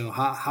Germany, and so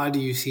how do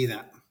you see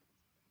that?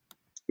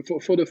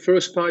 For the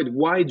first part,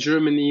 why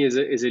Germany is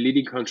a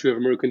leading country of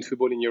American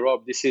football in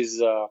Europe? This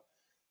is a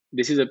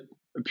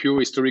pure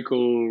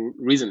historical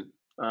reason.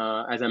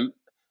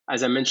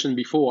 As I mentioned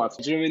before,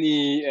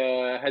 Germany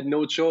had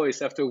no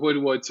choice after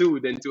World War II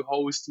than to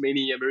host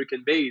many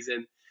American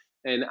bases,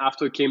 and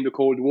after came the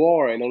Cold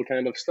War and all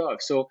kind of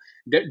stuff. So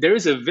there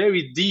is a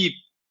very deep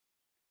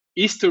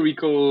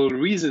historical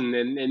reason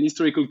and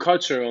historical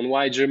culture on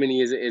why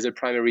Germany is a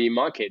primary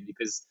market,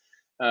 because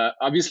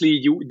obviously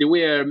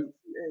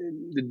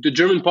the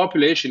German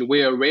population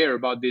were aware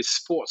about these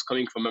sports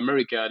coming from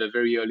America at a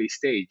very early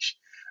stage,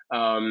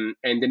 and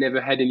they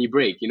never had any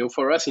break.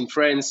 For us in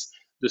France,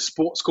 the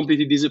sports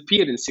completely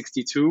disappeared in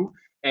 '62,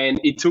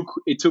 and it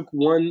took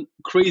one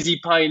crazy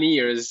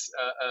pioneers,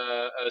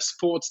 a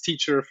sports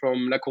teacher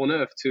from La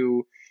Courneuve,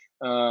 to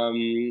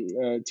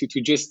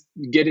just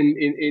get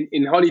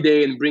in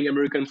holiday and bring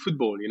American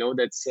football.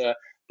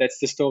 That's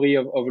the story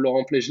of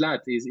Laurent Plejlat,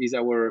 is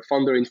our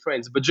founder in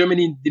France. But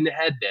Germany didn't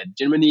have that.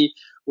 Germany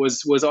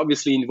was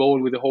obviously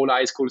involved with the whole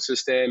high school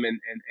system,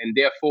 and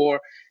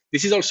therefore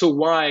this is also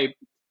why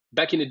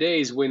back in the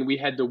days when we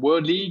had the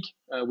World League,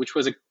 which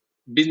was a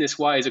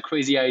business-wise a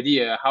crazy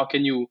idea. How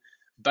can you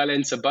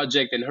balance a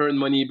budget and earn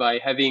money by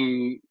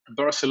having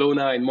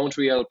Barcelona and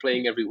Montreal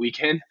playing every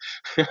weekend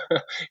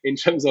in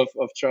terms of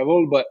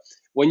travel? But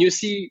when you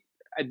see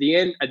at the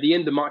end,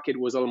 the market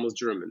was almost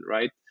German,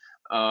 right?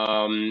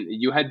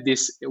 You had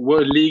this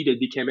World League that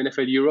became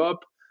NFL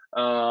Europe,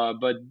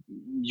 but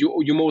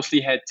you mostly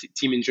had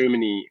team in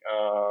Germany.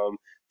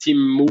 Team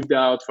moved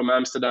out from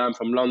Amsterdam,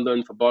 from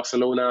London, from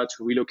Barcelona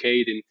to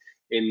relocate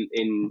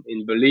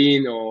in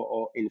Berlin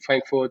or in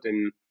Frankfurt,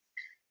 and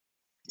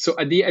so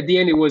at the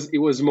end it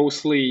was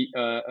mostly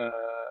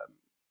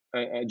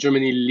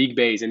Germany league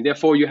base, and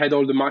therefore you had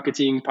all the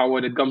marketing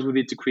power that comes with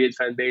it to create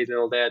fan base and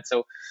all that.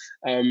 So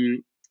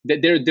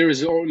there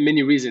is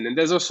many reasons, and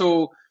there's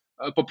also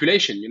a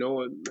population.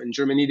 In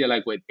Germany there are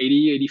like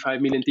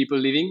 85 million people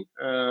living,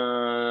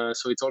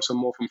 so it's also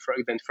more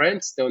than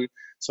France.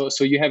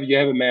 So you have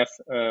a math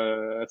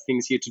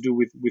things here to do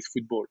with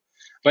football,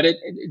 but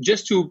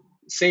just to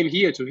same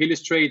here to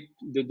illustrate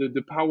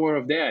the power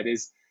of that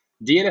is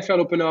the NFL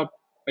open up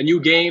a new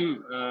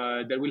game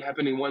that will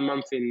happen in 1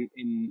 month in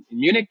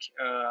Munich.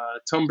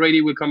 Tom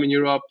Brady will come in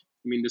Europe.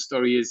 I mean, the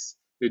story is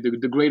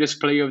the greatest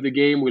player of the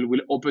game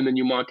will open a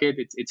new market.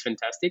 It's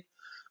fantastic,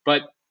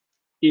 but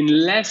in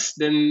less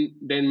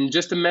than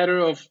just a matter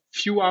of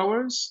few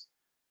hours,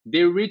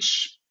 they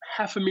reach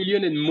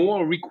 500,000 and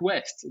more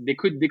requests. They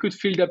could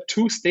fill up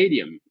 2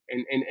 stadium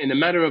in a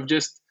matter of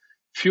just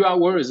few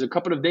hours, a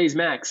couple of days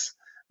max.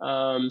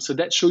 So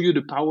that shows you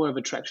the power of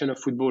attraction of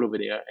football over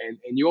there.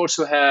 And you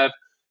also have,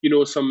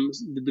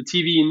 the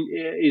TV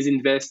is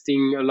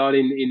investing a lot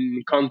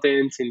in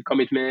content, in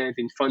commitment,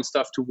 in fun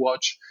stuff to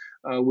watch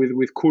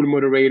with cool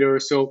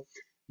moderators. So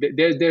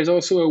there's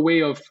also a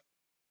way of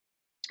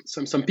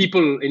some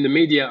people in the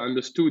media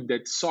understood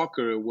that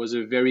soccer was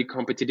a very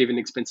competitive and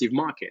expensive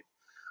market,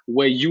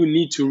 where you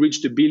need to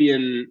reach the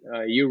billion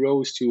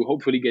euros to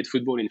hopefully get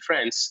football in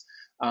France.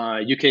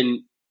 You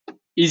can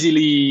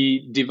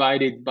easily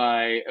divide it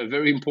by a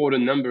very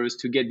important numbers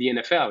to get the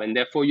NFL, and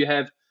therefore you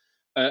have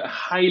a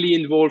highly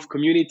involved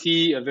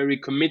community, a very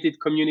committed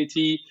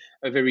community,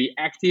 a very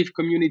active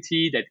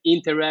community that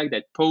interact,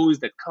 that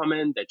post, that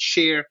comment, that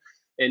share.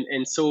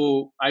 And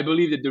so I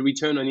believe that the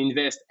return on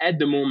invest at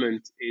the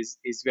moment is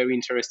very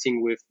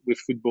interesting with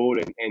football,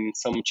 and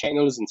some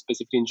channels, and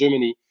specifically in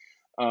Germany,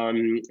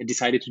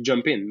 decided to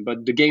jump in.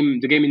 But the game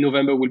in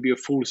November will be a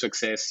full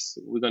success.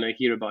 We're gonna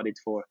hear about it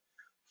for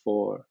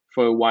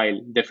a while,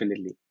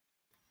 definitely.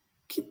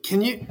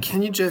 Can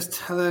you just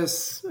tell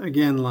us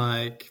again,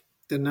 like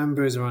the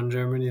numbers around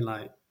Germany,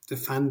 like the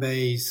fan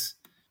base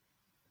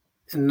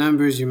and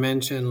numbers you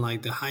mentioned,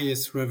 like the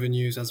highest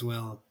revenues as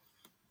well,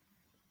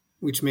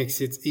 which makes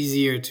it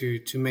easier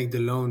to make the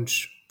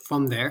launch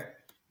from there.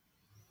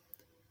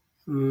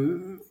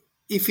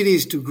 If it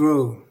is to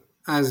grow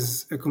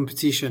as a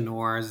competition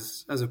or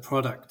as a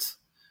product,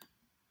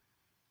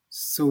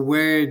 so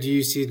where do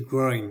you see it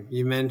growing?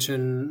 You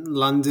mentioned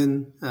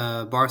London,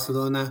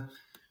 Barcelona,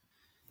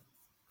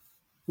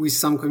 with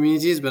some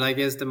communities, but I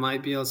guess there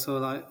might be also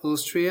like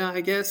Austria,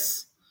 I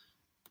guess.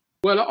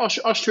 Well,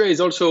 Austria is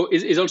also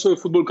a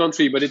football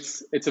country, but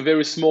it's a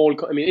very small.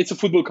 I mean, it's a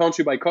football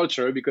country by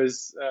culture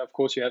because, of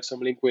course, you have some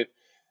link with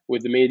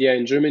the media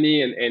in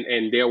Germany,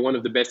 and they are one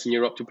of the best in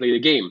Europe to play the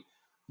game.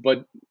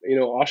 But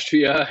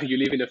Austria, you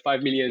live in a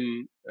 5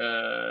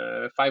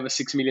 or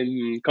 6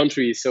 million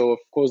country, so of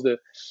course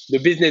the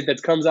business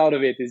that comes out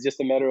of it is just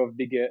a matter of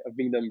big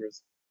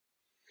numbers.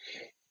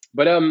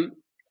 But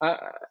I,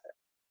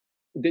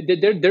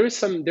 there is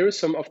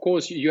some of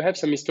course you have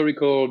some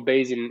historical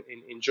base in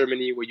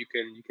Germany where you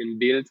can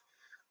build,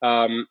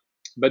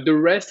 but the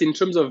rest in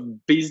terms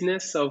of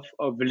business of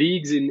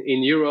leagues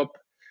in Europe,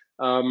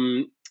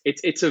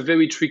 it's a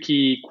very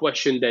tricky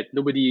question that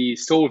nobody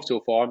solved so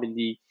far. I mean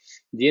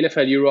the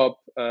NFL Europe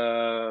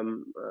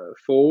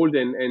fold,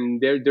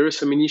 and there are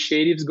some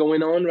initiatives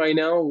going on right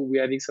now.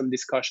 We're having some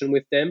discussion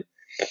with them,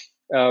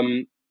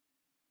 um,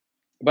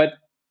 but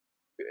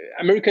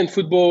American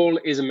football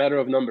is a matter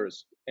of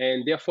numbers,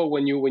 and therefore,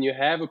 when you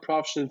have a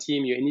professional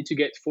team, you need to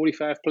get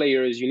 45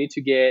 players. You need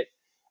to get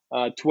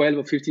 12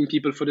 or 15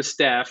 people for the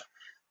staff.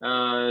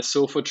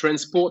 So for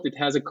transport, it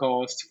has a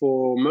cost.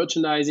 For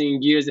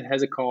merchandising gears, it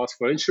has a cost.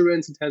 For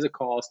insurance, it has a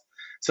cost.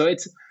 So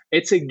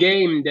it's a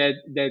game that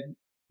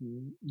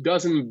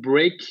doesn't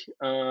break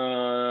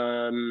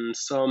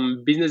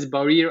some business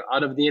barrier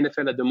out of the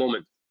NFL at the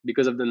moment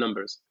because of the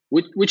numbers.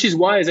 Which is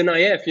why, as an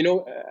IF,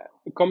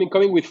 coming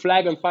with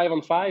flag on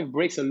 5-on-5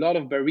 breaks a lot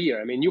of barrier.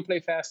 I mean, you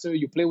play faster,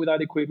 you play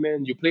without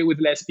equipment, you play with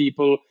less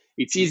people.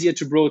 It's easier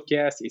to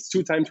broadcast. It's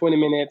 2 times 20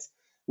 minutes.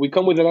 We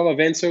come with a lot of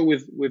answer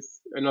with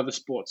another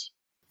sports.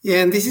 Yeah,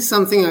 and this is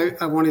something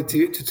I wanted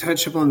to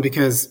touch upon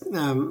because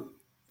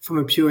from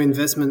a pure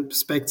investment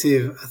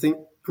perspective, I think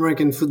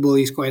American football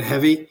is quite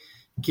heavy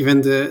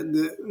given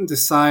the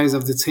size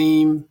of the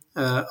team,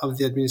 of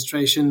the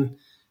administration,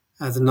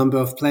 the number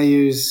of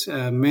players,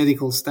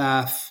 medical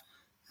staff.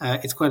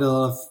 It's quite a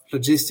lot of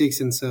logistics,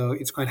 and so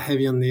it's quite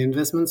heavy on the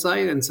investment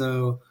side. And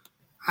so,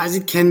 as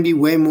it can be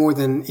way more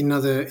than in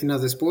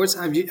other sports,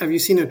 have you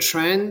seen a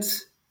trend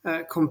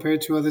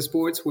compared to other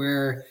sports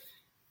where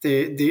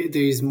there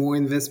is more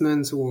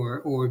investment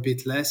or a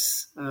bit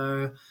less,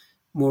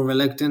 more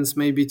reluctance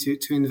maybe to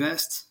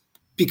invest?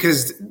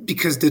 Because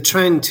the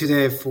trend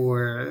today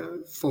for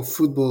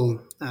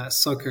football,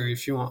 soccer,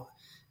 if you want,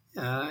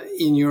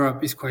 in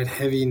Europe is quite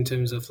heavy in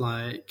terms of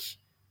like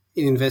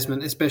in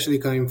investment, especially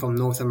coming from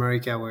North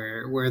America,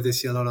 where they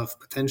see a lot of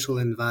potential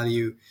and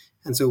value.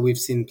 And so we've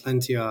seen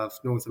plenty of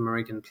North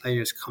American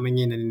players coming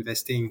in and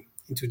investing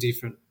into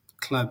different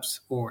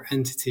clubs or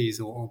entities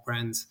or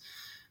brands.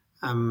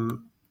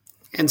 And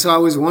so I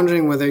was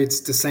wondering whether it's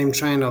the same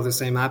trend or the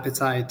same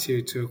appetite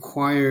to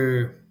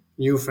acquire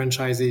new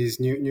franchises,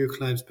 new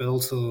clubs, but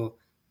also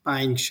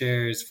buying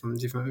shares from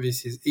different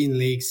VCs in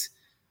leagues,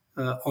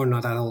 or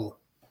not at all.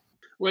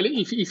 Well,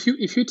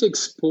 if you take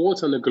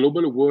sports on a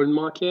global world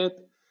market,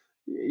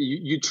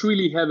 you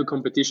truly have a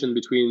competition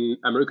between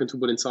American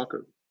football and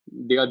soccer.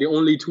 They are the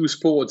only two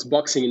sports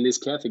boxing in this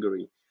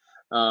category.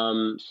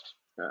 Um,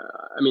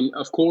 I mean,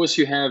 of course,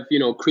 you have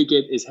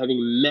cricket is having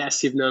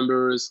massive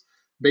numbers,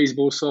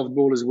 baseball,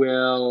 softball as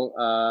well.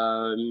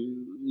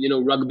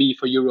 Rugby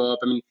for Europe.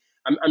 I mean,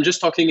 I'm just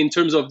talking in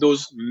terms of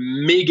those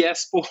mega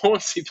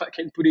sports, if I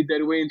can put it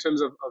that way, in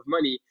terms of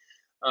money.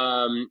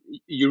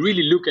 You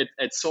really look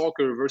at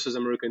soccer versus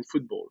American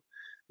football.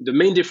 The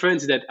main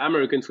difference is that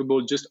American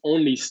football just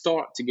only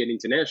start to get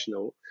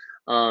international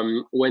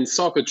when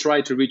soccer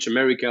tried to reach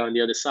America on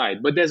the other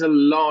side. But there's a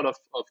lot of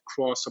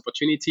cross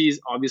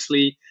opportunities.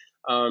 Obviously,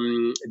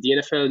 the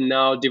NFL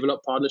now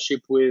developed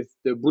partnership with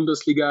the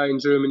Bundesliga in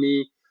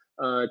Germany.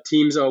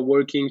 Teams are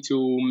working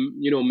to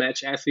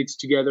match athletes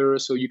together.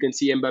 So you can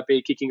see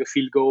Mbappe kicking a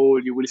field goal.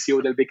 You will see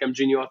Odell Beckham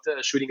Jr.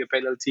 Shooting a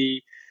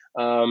penalty.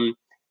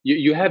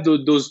 You have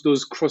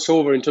those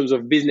crossover in terms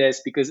of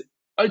business, because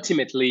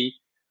ultimately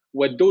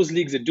what those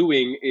leagues are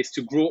doing is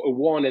to grow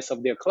awareness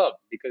of their club,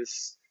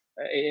 because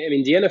I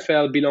mean the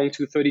NFL belongs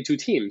to 32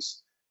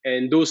 teams,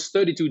 and those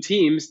 32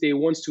 teams, they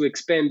want to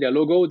expand their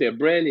logo, their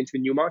brand into a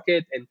new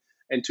market,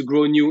 and to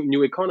grow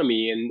new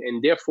economy,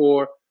 and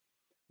therefore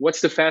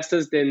what's the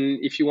fastest then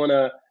if you want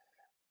to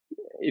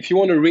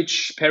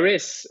reach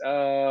Paris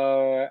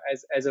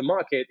as a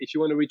market, if you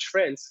want to reach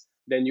France,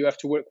 then you have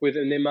to work with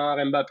Neymar,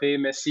 Mbappe,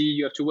 Messi.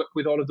 You have to work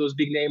with all of those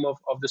big names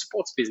of the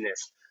sports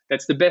business.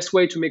 That's the best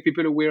way to make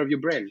people aware of your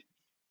brand,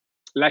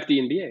 like the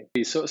NBA.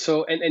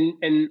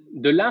 And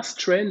the last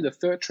trend, the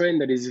third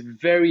trend that is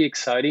very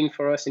exciting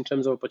for us in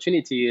terms of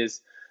opportunity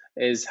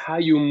is how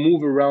you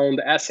move around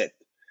asset.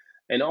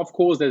 And of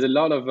course, there's a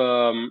lot of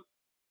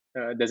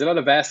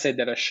assets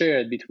that are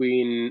shared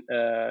between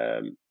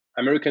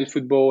American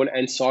football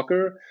and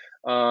soccer,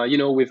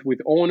 with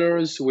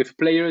owners, with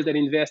players that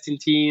invest in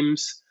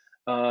teams.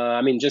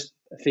 I mean, just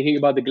thinking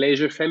about the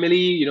Glazer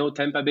family,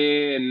 Tampa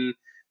Bay and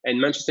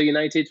Manchester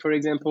United, for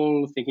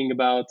example. Thinking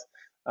about,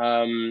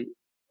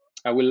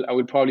 I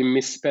will probably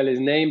misspell his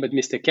name, but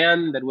Mr.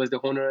 Khan, that was the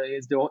owner,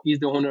 is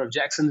the owner of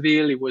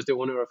Jacksonville. He was the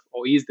owner of,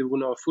 or is the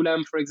owner of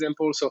Fulham, for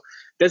example. So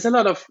there's a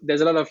lot of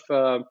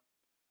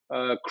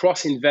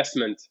cross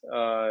investment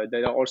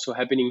that are also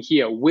happening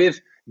here.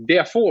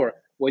 Therefore,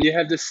 when you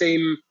have the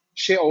same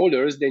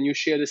shareholders, then you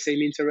share the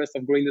same interest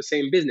of growing the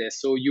same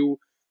business. So you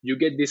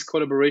get this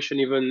collaboration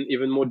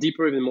even more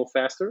deeper, even more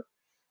faster.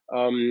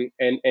 and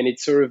it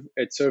served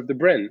the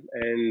brand.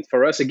 And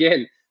for us,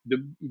 again, the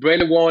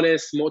brand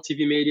awareness, more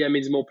TV media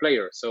means more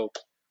players. So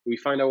we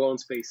find our own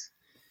space.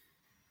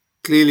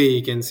 Clearly,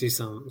 you can see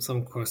some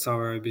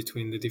crossover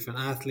between the different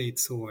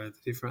athletes or the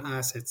different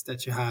assets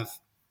that you have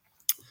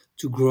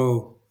to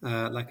grow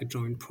like a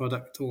joint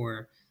product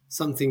or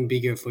something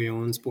bigger for your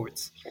own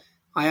sports.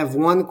 I have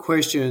one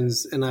question,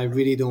 and I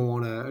really don't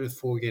want to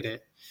forget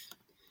it.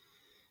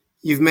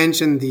 You've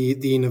mentioned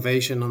the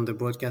innovation on the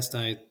broadcast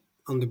side,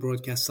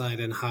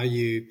 and how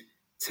you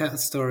tell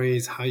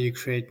stories, how you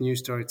create new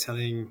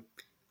storytelling,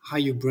 how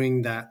you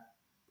bring that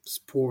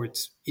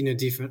sport in a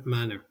different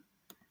manner.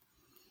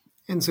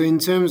 And so, in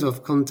terms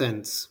of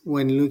content,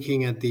 when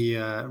looking at the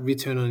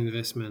return on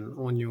investment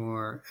on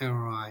your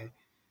ROI,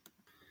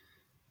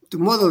 the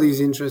model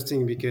is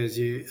interesting because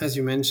as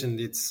you mentioned,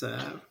 it's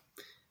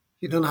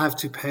you don't have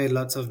to pay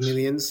lots of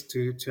millions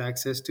to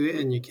access to it,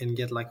 and you can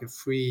get like a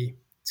free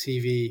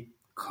TV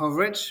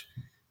coverage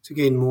to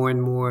gain more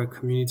and more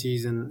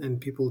communities and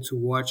people to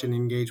watch and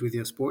engage with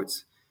your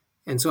sports.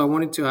 And so I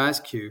wanted to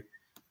ask you,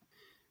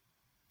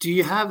 do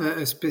you have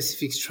a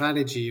specific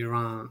strategy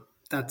around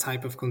that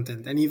type of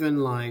content, and even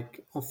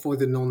like for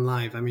the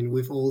non-live? I mean,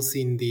 we've all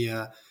seen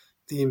the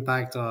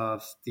impact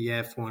of the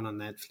F1 on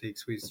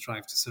Netflix with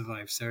Drive to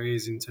Survive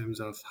series in terms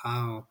of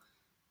how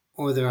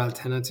other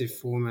alternative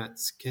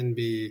formats can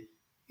be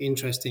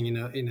interesting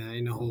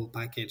in a whole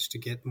package to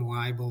get more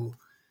eyeball.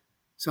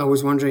 So I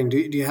was wondering, do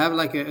you have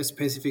like a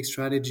specific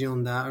strategy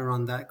on that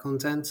around that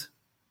content?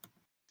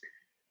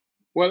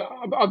 Well,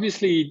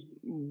 obviously,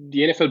 the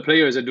NFL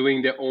players are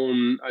doing their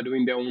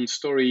own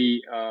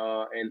story,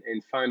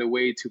 and find a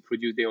way to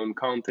produce their own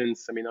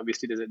contents. I mean,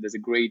 obviously, there's a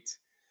great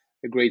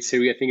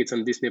series. I think it's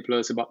on Disney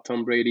Plus about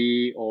Tom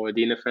Brady, or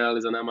the NFL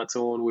is on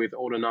Amazon with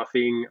All or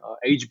Nothing.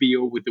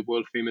 HBO with the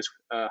world famous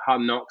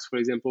Hard Knocks, for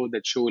example,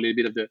 that show a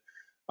little bit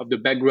of the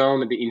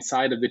background and the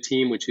inside of the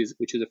team, which is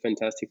a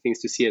fantastic thing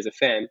to see as a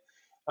fan.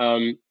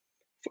 Um,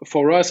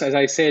 for us, as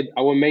I said,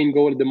 our main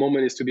goal at the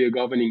moment is to be a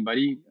governing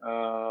body,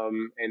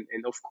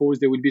 and of course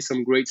there will be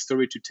some great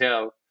story to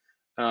tell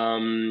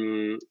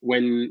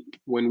when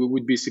we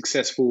would be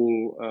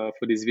successful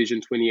for this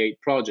Vision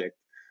 28 project.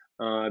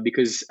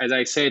 Because, as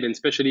I said, and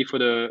especially for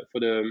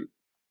the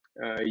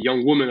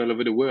young women all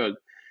over the world,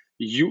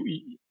 you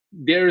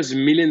there's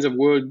millions of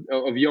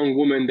young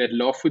women that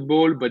love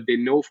football, but they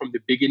know from the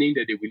beginning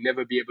that they will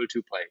never be able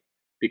to play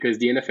because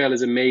the NFL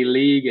is a male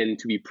league, and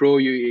to be pro,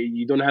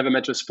 you don't have a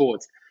match of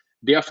sports.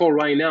 Therefore,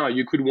 right now,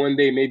 you could one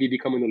day maybe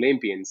become an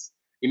Olympians.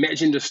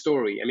 Imagine the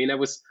story. I mean, I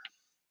was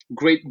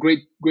great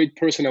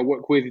person I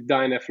work with,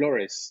 Diana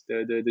Flores,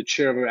 the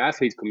chair of her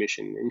athlete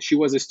commission, and she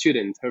was a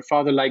student. Her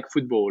father liked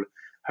football.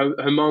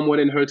 Her mom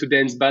wanted her to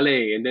dance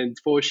ballet, and then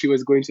before she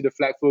was going to the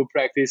flag football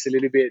practice a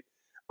little bit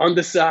on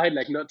the side,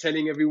 like not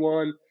telling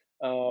everyone.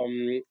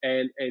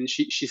 And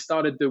she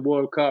started the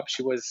World Cup.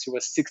 She was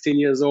 16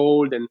 years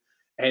old,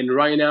 and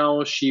right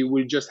now she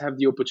will just have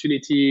the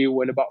opportunity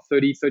when about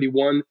 30,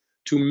 31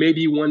 to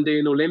maybe one day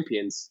an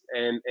Olympians.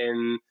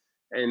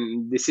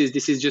 And this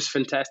is just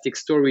fantastic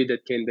story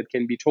that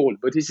can be told.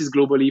 But this is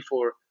globally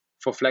for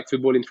flag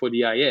football and for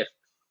the IF.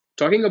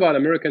 Talking about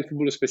American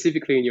football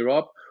specifically in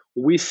Europe,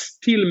 we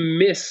still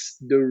miss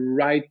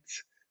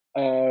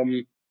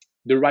um,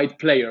 the right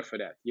player for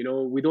that.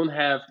 We don't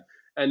have,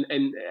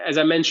 and as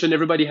I mentioned,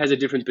 everybody has a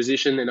different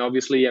position. And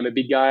obviously, I'm a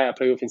big guy. I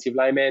play offensive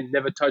lineman.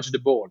 Never touch the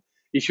ball.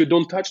 If you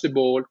don't touch the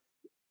ball,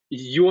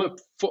 you're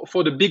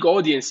for the big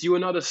audience. You are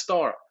not a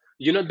star.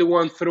 You're not the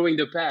one throwing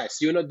the pass.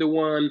 You're not the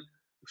one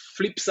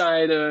flip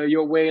side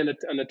your way on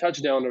the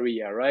touchdown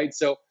area, right?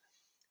 So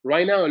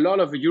right now, a lot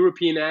of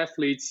European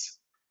athletes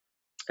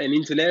and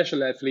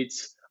international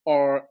athletes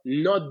are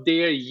not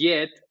there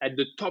yet at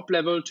the top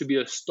level to be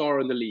a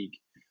star in the league.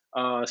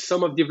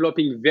 Some are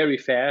developing very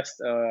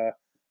fast,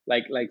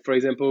 like for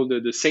example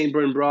the Saint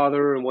Bern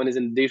brother. One is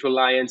in the Detroit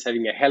Lions,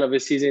 having a hell of a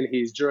season.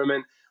 He's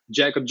German.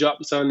 Jacob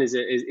Jobson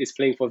is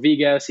playing for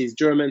Vegas. He's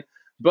German,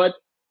 but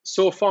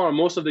so far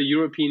most of the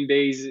European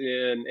base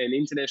and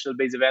international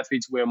base of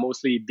athletes were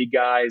mostly big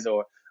guys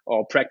or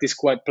practice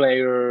squad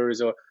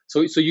players, or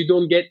so you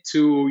don't get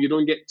to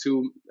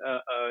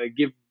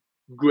give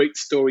great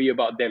story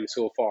about them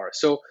so far.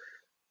 So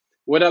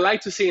what I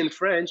like to say in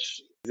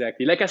French,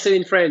 exactly, like I said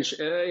in French,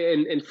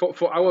 and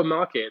for our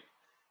market,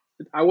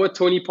 our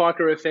Tony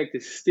Parker effect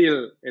is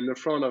still in the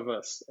front of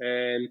us.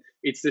 And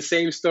it's the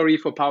same story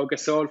for Pau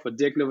Gasol, for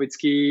Dirk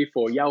Nowitzki,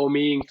 for Yao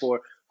Ming,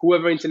 for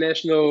whoever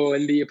international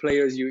NBA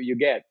players you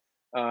get.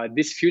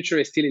 This future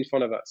is still in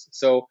front of us.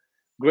 So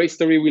great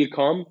story will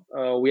come.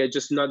 We are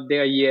just not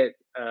there yet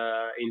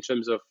in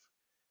terms of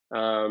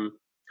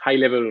high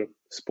level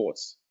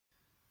sports.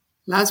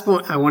 Last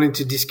point I wanted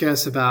to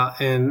discuss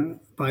about, and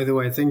by the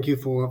way, thank you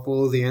for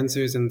all the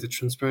answers and the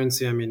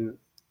transparency. I mean,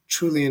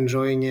 truly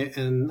enjoying it,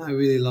 and I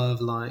really love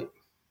like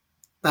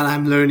that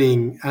I'm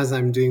learning as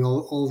I'm doing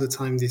all the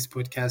time this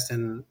podcast,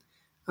 and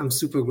I'm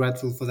super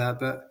grateful for that.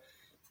 But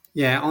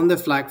yeah, on the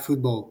flag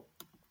football,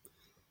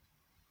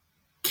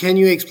 can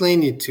you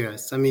explain it to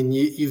us? I mean,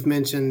 you've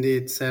mentioned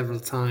it several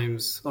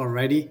times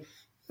already.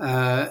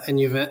 And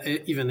you've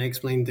even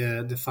explained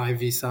the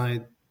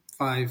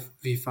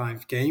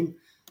 5v5 game.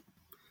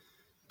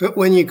 But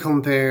when you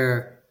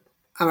compare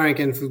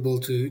American football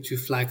to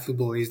flag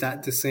football, is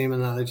that the same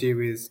analogy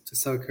with the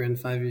soccer and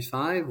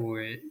 5v5,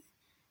 or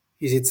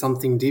is it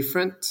something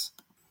different?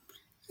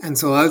 And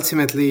so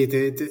ultimately,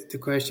 the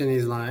question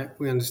is like,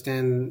 we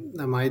understand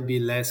there might be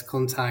less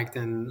contact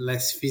and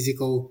less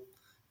physical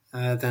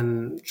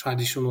than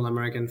traditional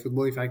American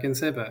football, if I can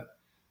say. But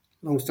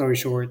long story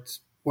short,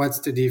 what's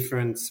the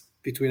difference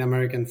between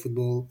American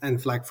football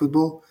and flag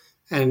football?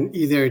 And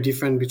is there a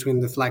difference between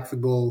the flag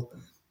football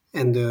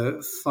and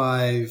the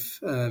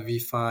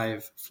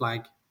 5v5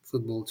 flag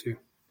football too?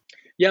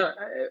 Yeah,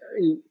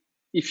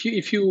 if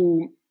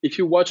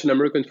you watch an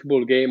American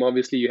football game,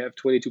 obviously you have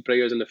 22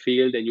 players on the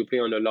field and you play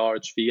on a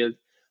large field.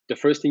 The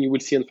first thing you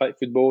will see in flag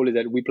football is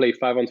that we play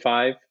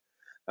 5-on-5.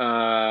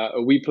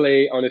 We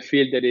play on a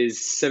field that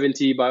is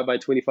 70 by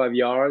 25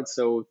 yards.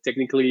 So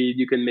technically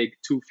you can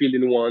make two field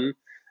in one.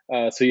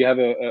 So you have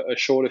a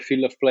shorter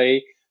field of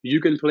play. You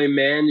can play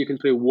man, you can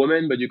play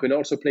woman, but you can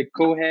also play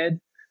co-head.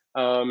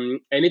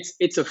 And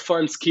it's a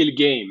fun skill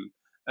game.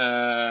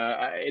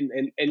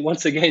 And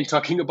once again,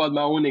 talking about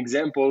my own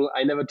example,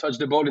 I never touched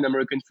the ball in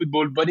American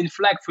football, but in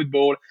flag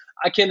football,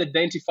 I can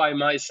identify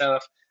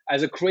myself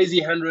as a crazy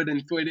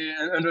 120,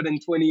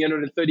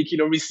 130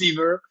 kilo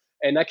receiver,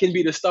 and I can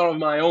be the star of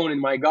my own in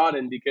my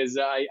garden because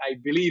I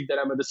believe that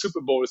I'm at the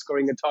Super Bowl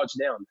scoring a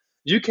touchdown.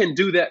 You can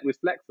do that with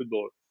flag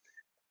football.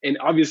 And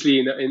obviously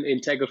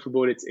in tackle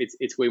football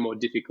it's way more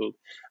difficult.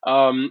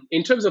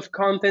 In terms of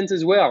content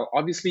as well,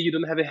 obviously you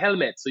don't have a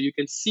helmet, so you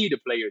can see the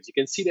players, you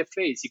can see their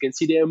face, you can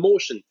see their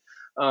emotion,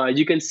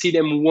 you can see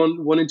them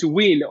wanting to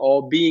win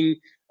or being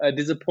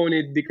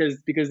disappointed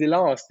because they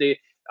lost.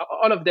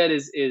 All of that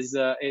is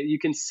you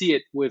can see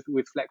it with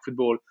flag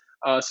football.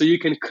 So you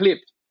can clip,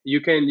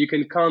 you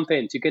can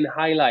content, you can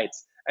highlight,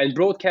 and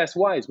broadcast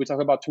wise we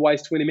talk about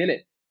twice 20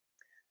 minutes.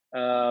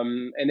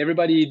 And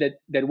everybody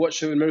that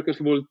watched American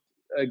football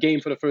game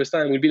for the first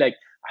time will be like,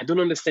 I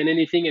don't understand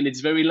anything and it's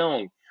very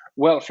long.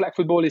 Well, flag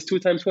football is 2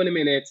 times 20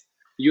 minutes.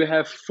 You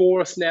have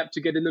 4 snaps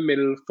to get in the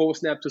middle, 4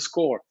 snaps to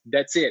score.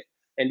 That's it.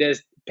 And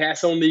there's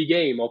pass only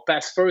game or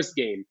pass first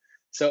game.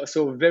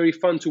 So very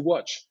fun to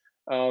watch.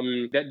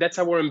 That's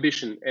our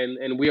ambition,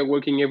 and we are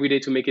working every day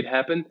to make it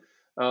happen.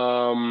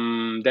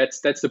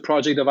 That's the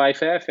project of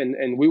IFF,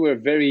 and we were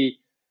very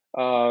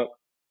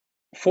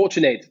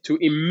fortunate to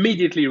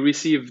immediately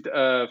receive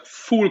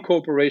full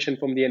cooperation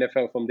from the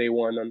NFL from day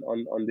one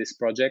on this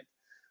project.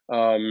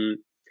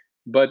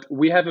 But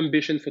we have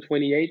ambition for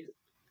 28.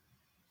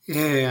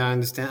 Yeah, I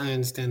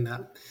understand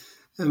that.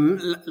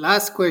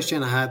 Last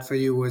question I had for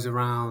you was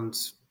around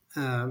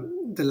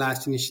the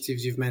last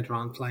initiatives you've made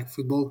around flag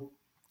football.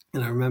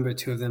 And I remember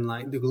 2 of them,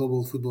 like the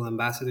Global Football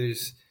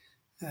Ambassadors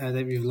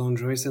that we've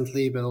launched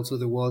recently, but also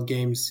the World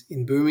Games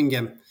in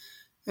Birmingham.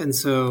 And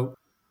so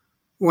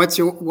what's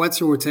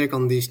your take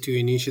on these 2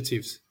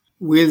 initiatives?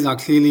 Wheels are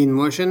clearly in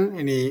motion,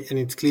 and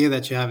it's clear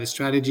that you have a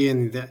strategy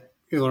and that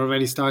you've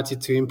already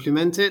started to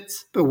implement it.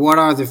 But what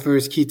are the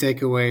first key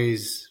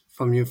takeaways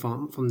from you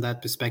from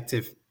that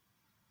perspective?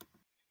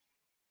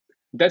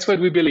 That's what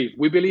we believe.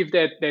 We believe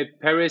that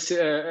Paris,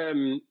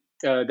 that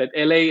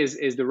LA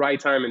is the right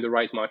time and the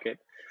right market.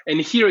 And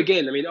here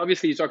again, I mean,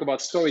 obviously you talk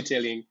about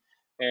storytelling,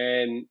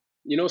 and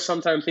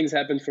sometimes things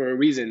happen for a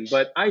reason.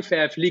 But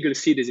IFF legal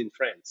seat is in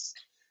France.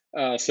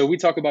 So we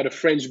talk about a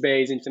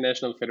French-based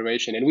international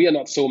federation, and we are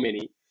not so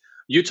many.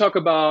 You talk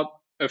about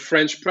a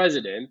French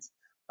president.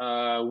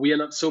 We are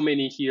not so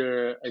many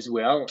here as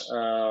well.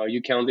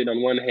 You count it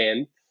on one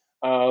hand.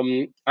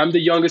 I'm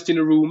the youngest in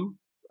the room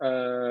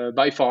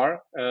by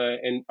far,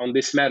 and on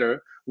this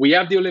matter. We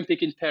have the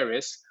Olympic in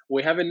Paris.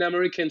 We have an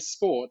American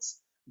sports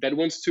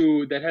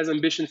that has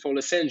ambition for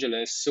Los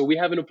Angeles. So we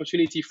have an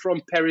opportunity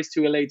from Paris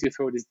to LA to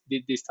throw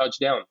this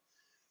touchdown.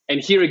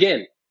 And here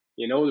again,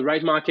 the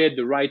right market,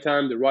 the right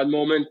time, the right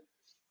moment.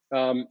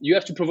 You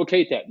have to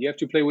provocate that. You have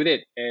to play with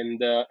it,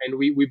 and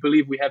we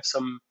believe we have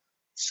some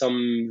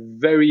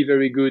very,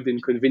 very good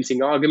and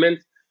convincing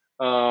argument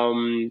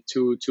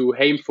to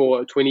aim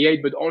for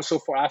 28, but also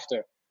for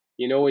after.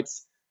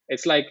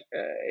 It's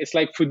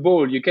like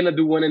football. You cannot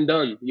do one and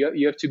done.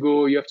 You have to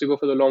go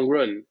for the long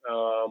run.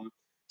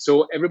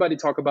 So everybody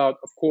talk about,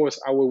 of course,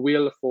 our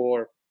will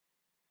for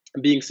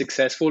being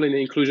successful in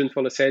inclusion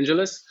for Los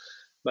Angeles.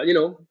 But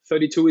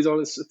 32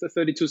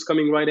 is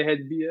coming right ahead,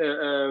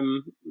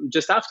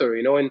 just after,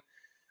 and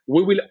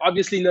we will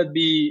obviously not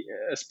be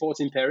a sport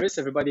in Paris.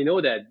 Everybody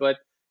know that, but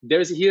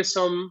there's here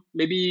some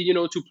maybe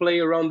to play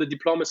around the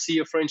diplomacy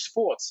of French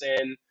sports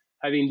and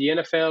having the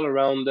NFL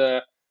around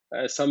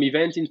some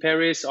event in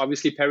Paris.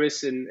 Obviously,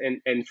 Paris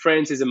and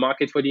France is a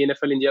market for the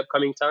NFL in the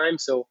upcoming time.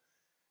 So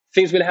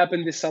things will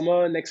happen this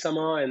summer, next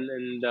summer,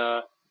 and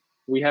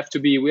we have to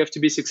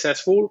be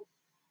successful.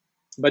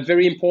 But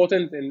very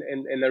important,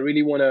 and I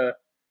really want to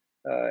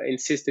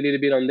insist a little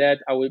bit on that.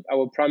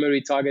 Our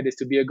primary target is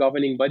to be a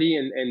governing body,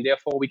 and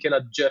therefore we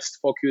cannot just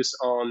focus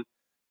on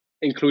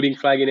including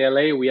flag in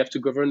LA. We have to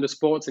govern the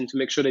sports and to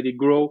make sure that they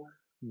grow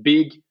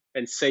big,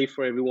 and safe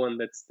for everyone.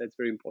 That's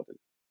very important.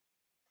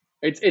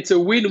 It's a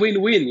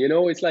win-win-win.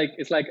 It's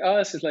like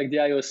us. It's like the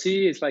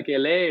IOC. It's like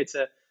LA.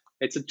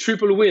 It's a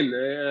triple win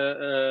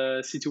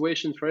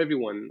situation for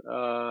everyone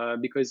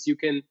because you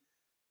can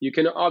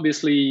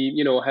obviously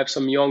have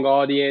some young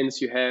audience.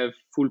 You have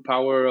full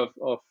power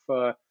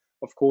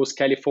of course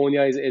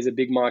California is a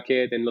big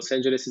market, and Los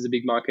Angeles is a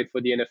big market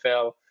for the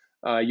NFL.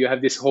 You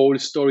have this whole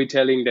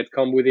storytelling that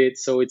come with it,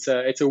 so it's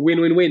a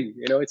win-win-win.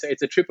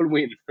 It's a triple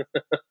win.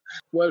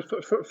 Well,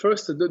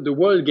 first, the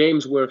World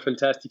Games were a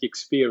fantastic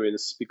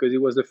experience because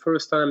it was the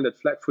first time that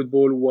flag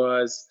football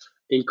was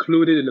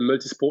included in a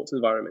multi-sports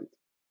environment,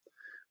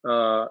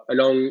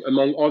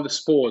 among all the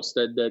sports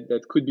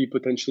that could be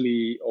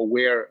potentially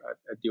aware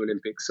at the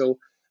Olympics. So,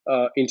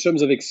 in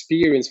terms of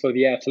experience for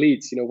the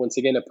athletes, once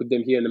again, I put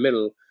them here in the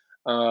middle.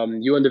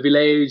 You're in the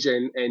village,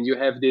 and you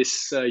have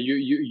this.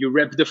 You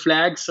rep the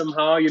flag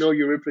somehow.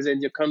 You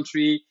represent your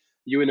country.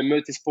 You're in a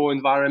multi-sport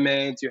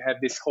environment. You have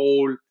this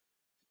whole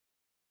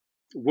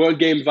world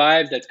game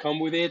vibe that come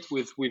with it,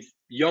 with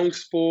young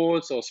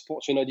sports or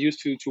sports you're not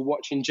used to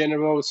watch in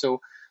general. So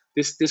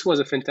this was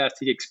a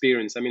fantastic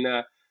experience. I mean,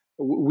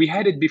 we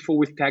had it before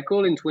with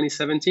tackle in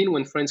 2017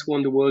 when France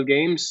won the World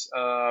Games,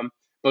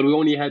 but we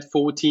only had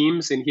 4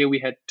 teams, and here we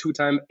had 2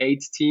 times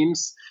 8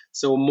 teams.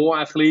 So more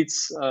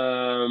athletes,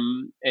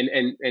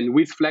 and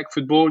with flag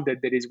football that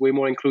is way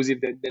more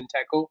inclusive than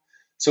tackle.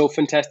 So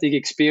fantastic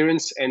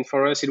experience, and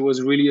for us it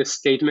was really a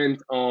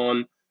statement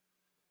on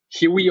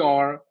here we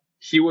are,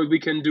 here what we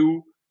can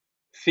do,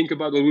 think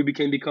about what we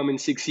can become in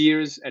 6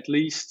 years at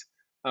least.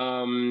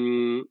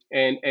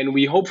 And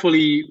we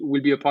hopefully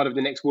will be a part of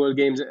the next World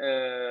Games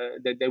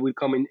that will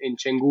come in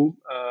Chengdu.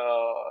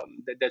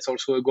 That's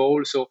also a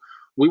goal. So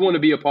we want to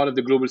be a part of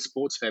the global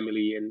sports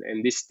family,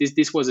 and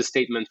this was a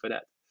statement for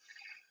that.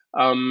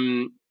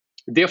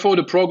 Therefore,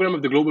 the program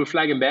of the Global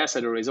Flag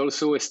Ambassador is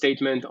also a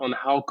statement on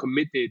how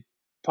committed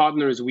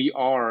partners we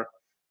are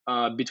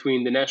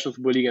between the National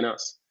Football League and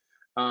us.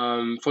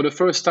 For the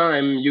first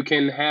time, you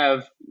can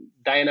have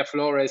Diana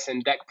Flores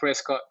and Dak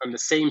Prescott on the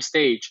same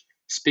stage,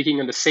 speaking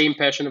on the same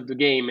passion of the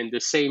game and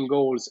the same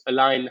goals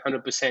aligned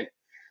 100%.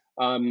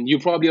 You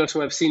probably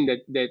also have seen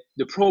that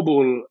the Pro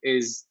Bowl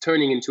is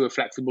turning into a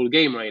flag football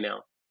game right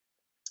now.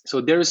 So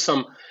there is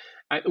some.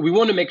 We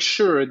want to make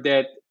sure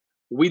that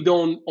we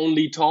don't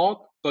only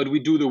talk, but we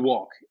do the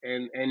walk,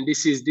 and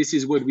this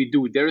is what we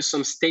do. There is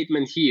some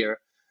statement here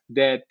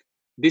that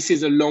this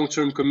is a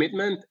long-term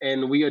commitment,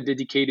 and we are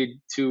dedicated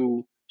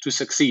to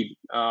succeed.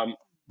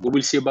 We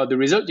will see about the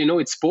result.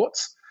 It's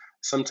sports.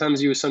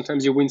 Sometimes you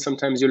win,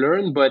 sometimes you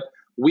learn, but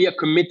we are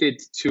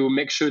committed to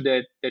make sure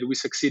that we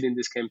succeed in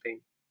this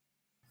campaign.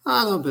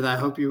 I know, but I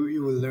hope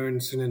you will learn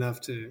soon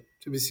enough to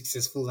be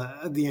successful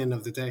at the end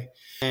of the day.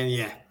 And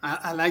yeah,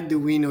 I like the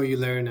win or you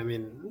learn. I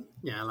mean,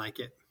 yeah, I like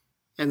it.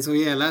 And so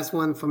yeah, last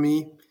one for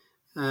me.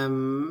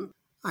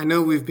 I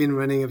know we've been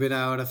running a bit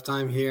out of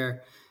time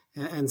here,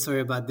 and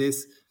sorry about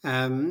this.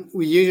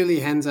 We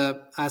usually end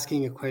up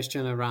asking a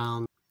question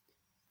around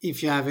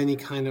if you have any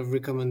kind of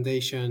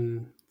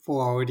recommendation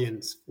for our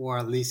audience, for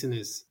our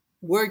listeners,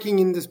 working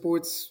in the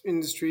sports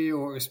industry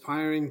or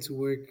aspiring to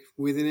work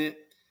within it,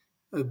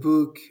 a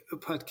book, a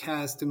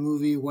podcast, a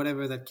movie,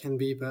 whatever that can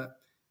be, but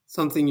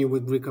something you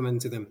would recommend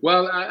to them.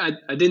 Well,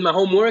 I did my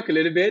homework a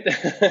little bit,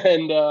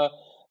 and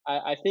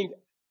I think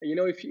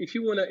if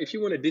you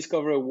wanna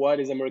discover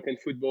what is American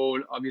football,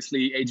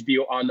 obviously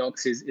HBO On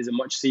Knox is a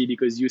much see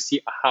because you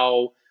see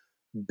how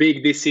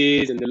big this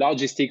is and the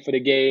logistic for the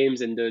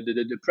games and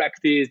the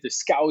practice, the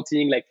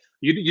scouting. Like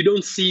you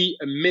don't see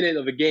a minute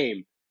of a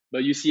game,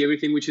 but you see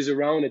everything which is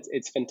around.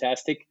 It's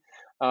fantastic.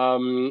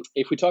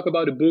 If we talk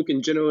about a book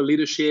in general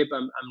leadership,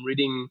 I'm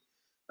reading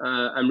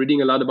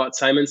a lot about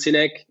Simon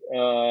Sinek,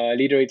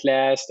 Leader It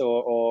Last,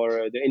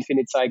 or The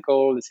Infinite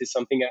Cycle. This is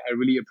something I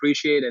really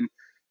appreciate,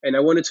 and I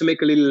wanted to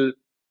make a little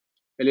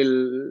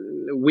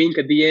wink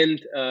at the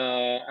end.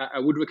 I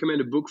would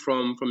recommend a book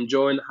from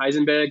Johan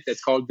Heisenberg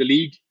that's called The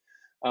League,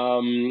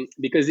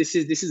 because this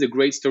is a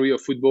great story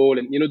of football.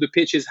 And the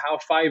pitch is how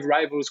 5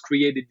 rivals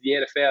created the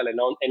NFL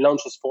and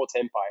launched a sports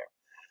empire.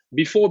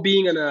 Before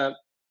being on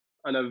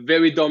a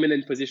very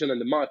dominant position on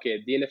the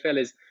market, the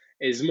NFL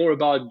is more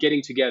about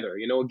getting together,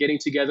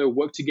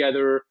 work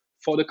together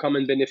for the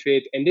common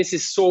benefit. And this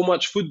is so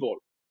much football.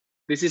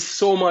 This is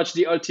so much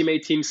the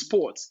ultimate team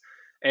sports.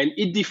 And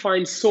it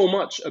defines so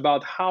much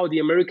about how the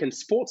American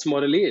sports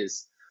model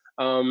is.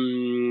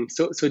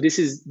 So this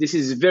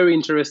is very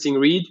interesting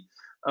read.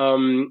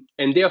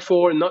 And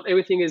therefore, not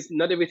everything is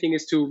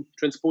to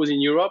transpose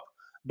in Europe,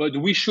 but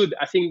we should.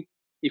 I think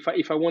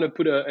if I want to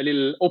put a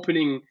little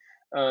opening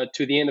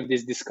to the end of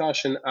this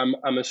discussion,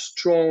 I'm a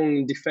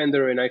strong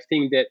defender, and I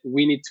think that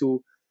we need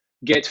to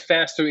get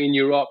faster in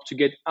Europe to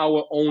get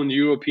our own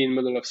European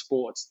model of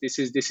sports. This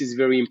is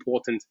very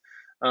important,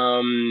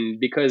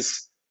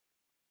 because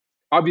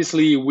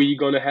obviously we're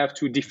going to have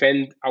to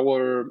defend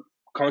our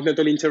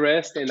continental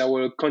interest and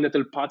our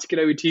continental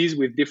particularities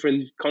with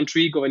different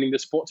country governing the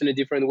sports in a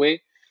different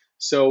way.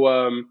 So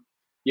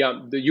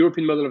the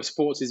European model of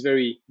sports is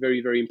very,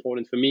 very, very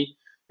important for me.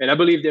 And I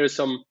believe there are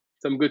some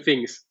good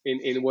things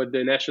in what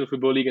the National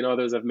Football League and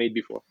others have made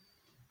before.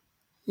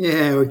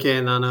 Yeah,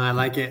 okay, no, I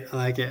like it.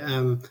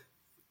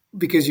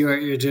 Because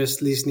you're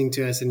just listening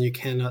to us and you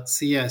cannot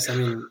see us. I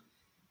mean,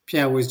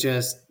 Pierre was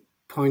just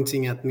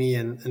pointing at me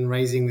and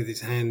raising with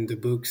his hand the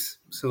books.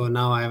 So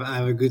now I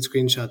have a good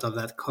screenshot of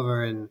that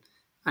cover, and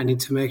I need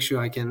to make sure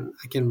I can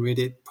read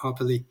it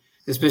properly.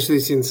 Especially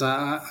since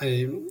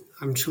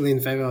I'm truly in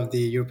favor of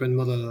the European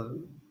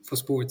model for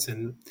sports,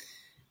 and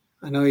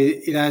I know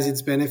it has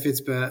its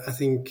benefits, but I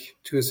think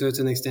to a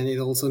certain extent it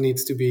also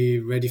needs to be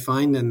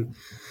redefined, and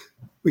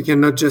we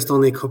cannot just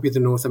only copy the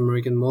North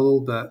American model,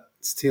 but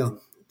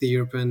still the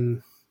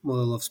European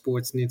model of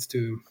sports needs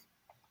to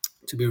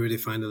be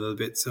redefined a little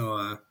bit.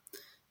 So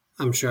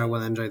I'm sure I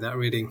will enjoy that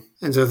reading.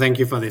 And so thank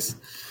you for this.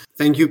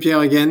 Thank you,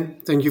 Pierre,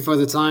 again. Thank you for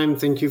the time.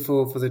 Thank you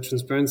for the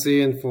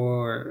transparency and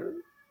for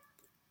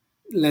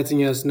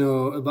letting us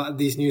know about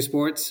these new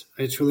sports.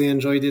 I truly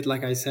enjoyed it,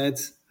 like I said.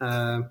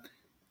 I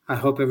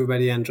hope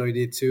everybody enjoyed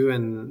it too,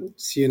 and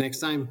see you next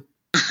time.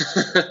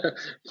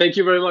 Thank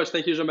you very much.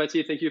 Thank you,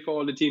 Jean-Baptiste. Thank you for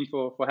all the team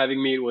for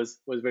having me. It was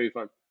very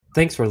fun.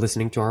 Thanks for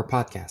listening to our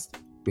podcast.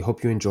 We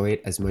hope you enjoy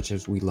it as much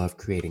as we love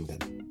creating them.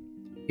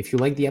 If you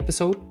like the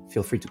episode,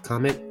 feel free to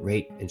comment,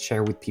 rate, and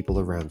share with people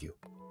around you.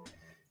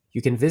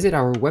 You can visit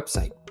our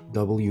website,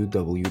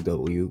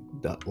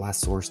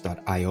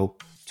 www.lastsource.io,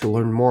 to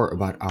learn more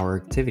about our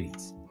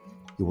activities.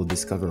 You will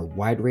discover a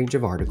wide range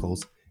of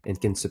articles and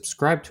can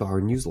subscribe to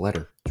our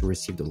newsletter to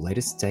receive the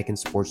latest tech and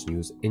sports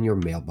news in your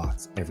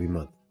mailbox every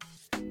month.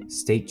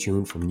 Stay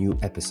tuned for new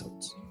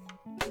episodes.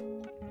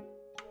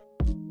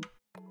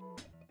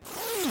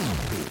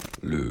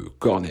 Le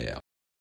corner.